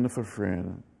who's a wonderful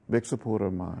friend, big supporter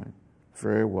of mine,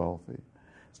 very wealthy.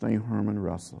 His name is Herman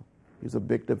Russell. He's a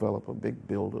big developer, big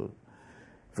builder,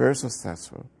 very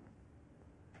successful.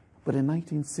 But in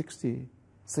 1960,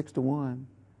 61,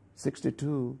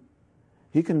 62,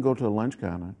 he couldn't go to a lunch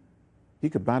counter. He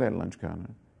could buy that lunch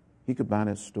counter. He could buy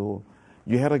that store.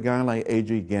 You had a guy like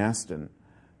A.J. Gaston,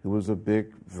 who was a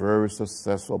big, very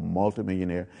successful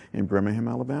multimillionaire in Birmingham,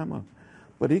 Alabama.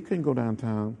 But he couldn't go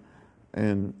downtown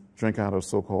and drink out of a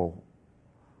so-called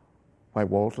white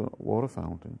water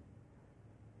fountain.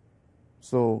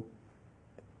 So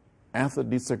after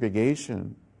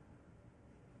desegregation,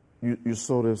 you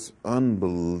saw this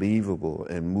unbelievable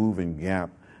and moving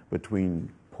gap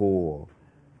between poor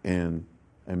and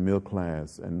middle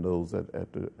class and those at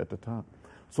the top.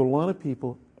 So a lot of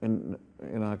people in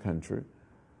our country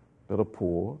that are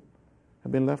poor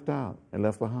have been left out and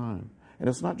left behind. And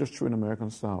it's not just true in the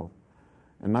American South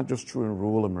and not just true in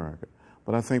rural America,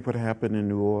 but I think what happened in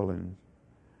New Orleans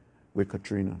with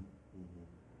Katrina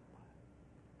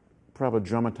probably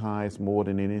dramatized more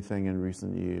than anything in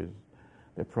recent years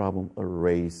the problem of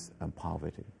race and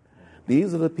poverty.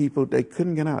 These are the people, they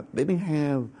couldn't get out. They didn't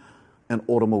have an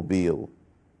automobile.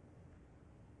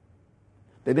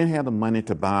 They didn't have the money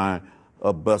to buy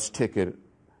a bus ticket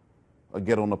or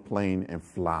get on a plane and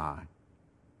fly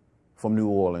from New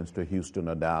Orleans to Houston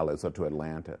or Dallas or to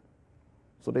Atlanta.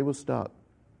 So they were stuck.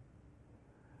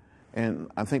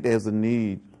 And I think there's a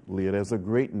need, Leah, there's a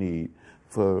great need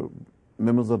for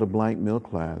members of the black middle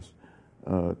class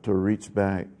to reach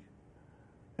back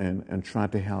and try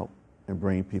to help and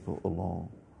bring people along.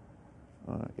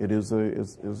 It is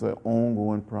an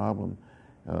ongoing problem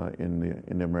in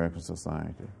the American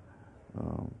society.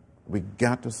 We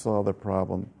got to solve the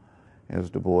problem.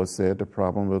 As Du Bois said, the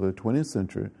problem of the 20th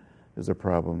century is a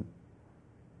problem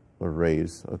of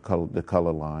race, the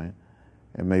color line,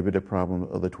 and maybe the problem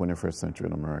of the 21st century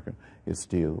in America is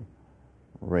still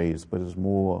race, but it's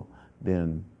more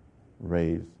than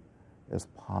race. It's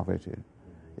poverty,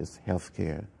 it's health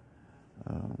care,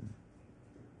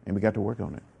 and we got to work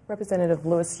on it. Representative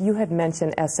Lewis, you had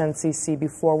mentioned SNCC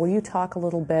before. Will you talk a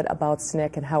little bit about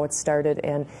SNCC and how it started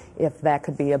and if that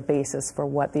could be a basis for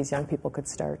what these young people could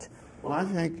start? Well, I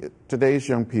think today's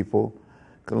young people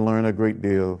can learn a great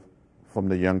deal from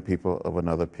the young people of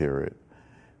another period.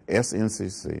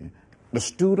 SNCC, the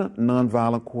Student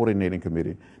Nonviolent Coordinating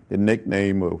Committee, the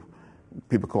nickname of,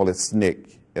 people call it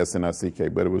SNCC, S-N-I-C-K,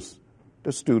 but it was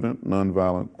the Student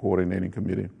Nonviolent Coordinating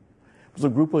Committee. It was a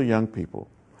group of young people.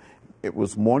 It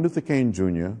was Martin Luther King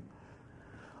Jr.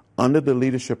 under the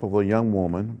leadership of a young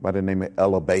woman by the name of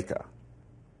Ella Baker.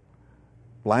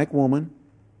 Black woman,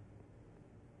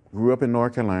 grew up in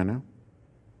North Carolina,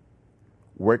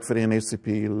 worked for the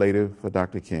NAACP, later for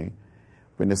Dr. King,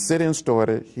 When the sit-in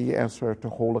started, he asked her to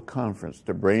hold a conference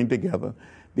to bring together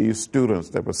these students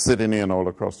that were sitting in all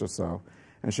across the South.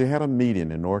 And she had a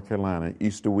meeting in North Carolina,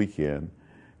 Easter weekend,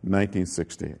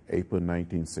 1960, April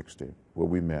 1960, where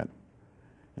we met.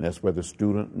 And that's where the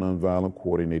Student Nonviolent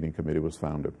Coordinating Committee was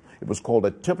founded. It was called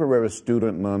the Temporary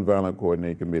Student Nonviolent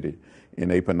Coordinating Committee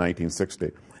in April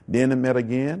 1960. Then it met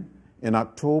again in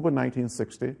October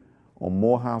 1960 on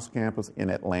Morehouse campus in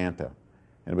Atlanta,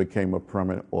 and it became a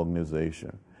permanent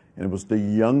organization. And it was the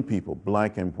young people,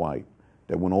 black and white,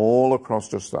 that went all across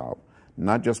the South,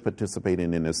 not just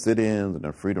participating in the sit-ins and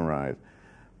the freedom rides,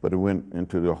 but it went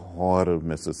into the heart of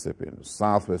Mississippi, and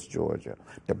Southwest Georgia,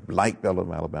 the Black Belt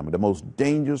of Alabama, the most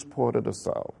dangerous part of the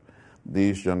South.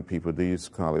 These young people, these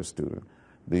college students,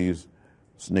 these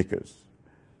sneakers,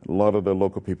 a lot of the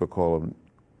local people call them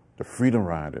the Freedom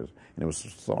Riders. And it was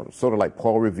sort of like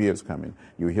Paul Revere's coming.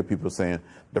 You would hear people saying,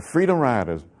 the Freedom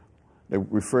Riders. They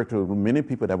refer to many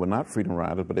people that were not Freedom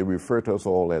Riders, but they refer to us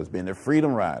all as being the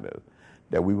Freedom Riders,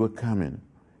 that we were coming.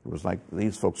 It was like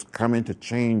these folks coming to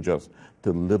change us,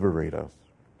 to liberate us.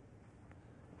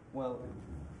 Well,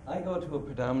 I go to a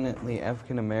predominantly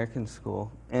African-American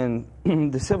school, and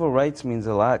the civil rights means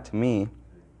a lot to me.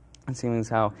 It seems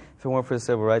how, if it weren't for the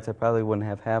civil rights, I probably wouldn't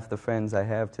have half the friends I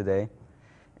have today.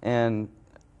 And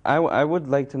I would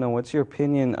like to know, what's your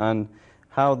opinion on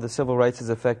how the civil rights has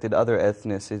affected other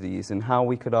ethnicities and how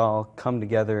we could all come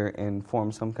together and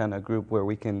form some kind of group where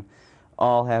we can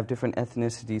all have different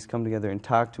ethnicities come together and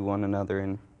talk to one another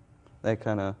and that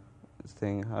kind of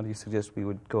thing. How do you suggest we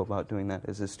would go about doing that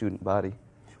as a student body?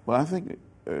 Well, I think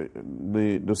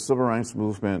the civil rights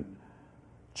movement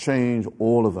changed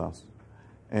all of us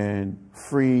and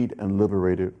freed and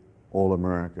liberated all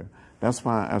America. That's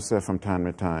why I said from time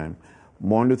to time,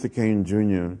 Martin Luther King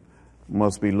Jr.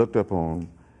 must be looked upon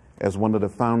as one of the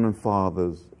founding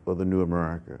fathers of the new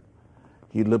America.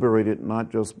 He liberated not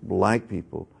just black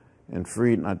people and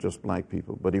freed not just black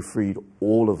people, but he freed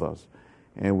all of us,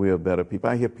 and we are better people.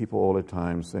 I hear people all the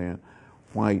time saying,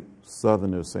 white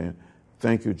Southerners saying,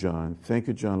 thank you, John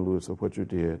Lewis, for what you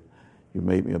did. You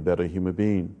made me a better human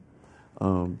being.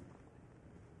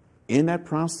 In that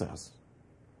process,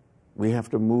 we have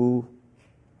to move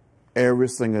every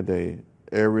single day,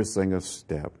 every single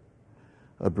step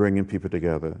of bringing people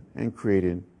together and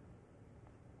creating,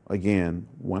 again,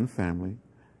 one family.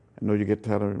 I know you get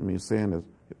tired of me saying this,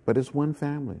 but it's one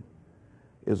family.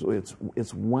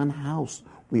 It's one house.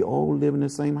 We all live in the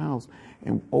same house,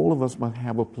 and all of us must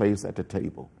have a place at the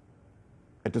table,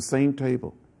 at the same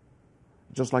table,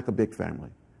 just like a big family.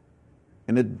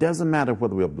 And it doesn't matter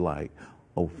whether we're black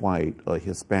or white or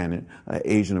Hispanic or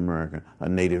Asian American or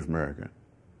Native American.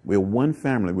 We're one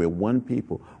family. We're one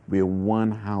people. We're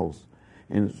one house.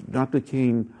 And Dr.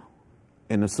 King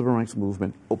and the Civil Rights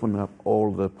Movement opened up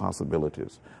all the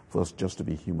possibilities for us just to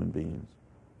be human beings.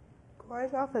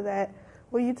 Going off of that,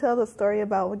 will you tell the story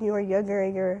about when you were younger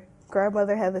and your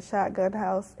grandmother had the shotgun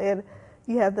house and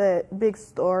you had that big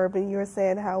storm, and you were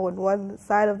saying how when one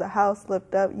side of the house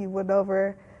slipped up, you went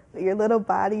over your little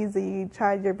bodies and you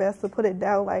tried your best to put it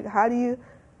down? Like, how do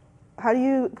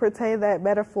you pertain that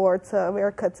metaphor to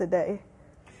America today?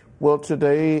 Well,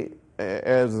 today,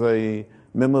 as a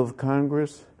member of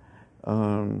Congress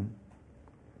and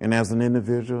as an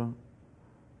individual,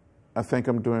 I think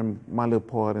I'm doing my little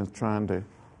part in trying to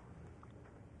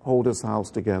hold this house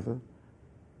together.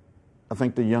 I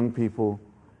think the young people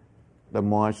that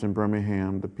marched in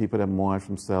Birmingham, the people that marched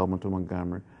from Selma to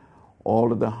Montgomery,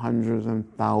 all of the hundreds and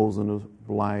thousands of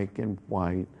black and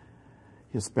white,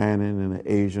 Hispanic and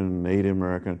Asian and Native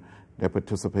American that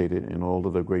participated in all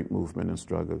of the great movement and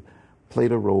struggle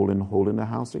played a role in holding the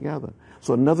house together.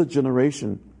 So another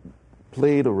generation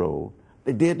played a role.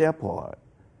 They did their part.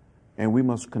 And we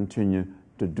must continue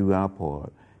to do our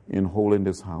part in holding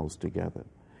this house together.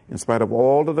 In spite of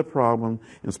all of the problems,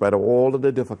 in spite of all of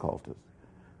the difficulties,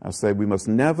 I say we must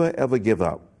never, ever give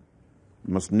up.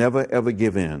 We must never, ever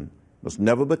give in. We must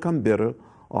never become bitter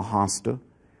or hostile.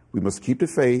 We must keep the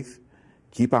faith,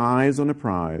 keep our eyes on the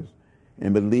prize,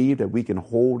 and believe that we can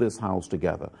hold this house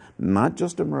together. Not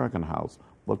just the American house,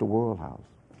 but the world house.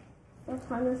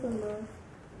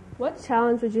 What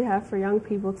challenge would you have for young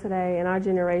people today in our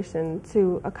generation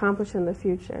to accomplish in the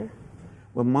future?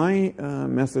 Well, my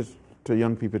message to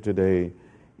young people today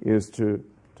is to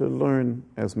learn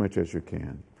as much as you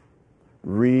can.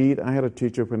 Read. I had a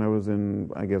teacher when I was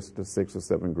in, I guess, the 6th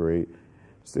or 7th grade,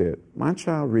 said, my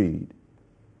child, read.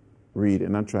 Read,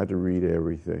 and I tried to read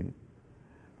everything.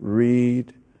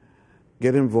 Read,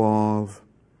 get involved,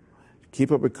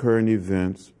 keep up with current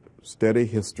events, study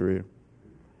history,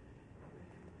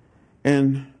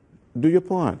 and do your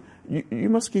part. You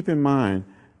must keep in mind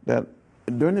that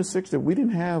during the 60s, we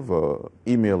didn't have an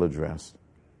email address.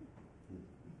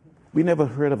 We never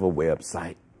heard of a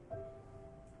website.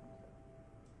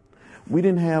 We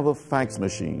didn't have a fax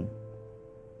machine.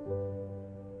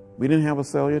 We didn't have a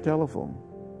cellular telephone.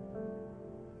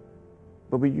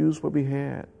 But we used what we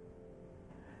had.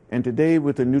 And today,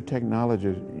 with the new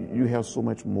technology, you have so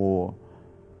much more.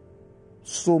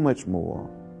 So much more.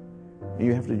 And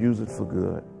you have to use it for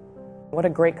good. What a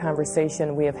great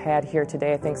conversation we have had here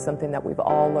today. I think something that we've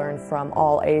all learned from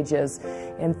all ages.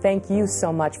 And thank you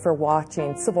so much for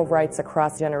watching Civil Rights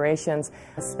Across Generations.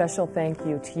 A special thank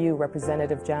you to you,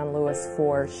 Representative John Lewis,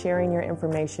 for sharing your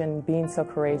information, being so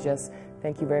courageous.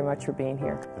 Thank you very much for being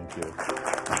here. Thank you.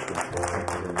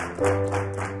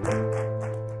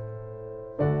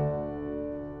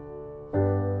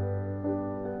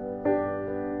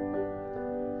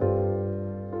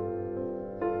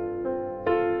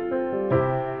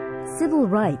 Civil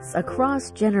Rights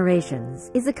Across Generations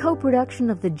is a co-production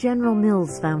of the General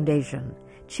Mills Foundation,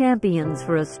 Champions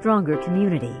for a Stronger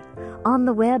Community, on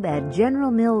the web at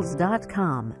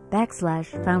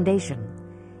generalmills.com/foundation,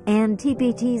 and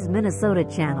TPT's Minnesota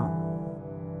channel.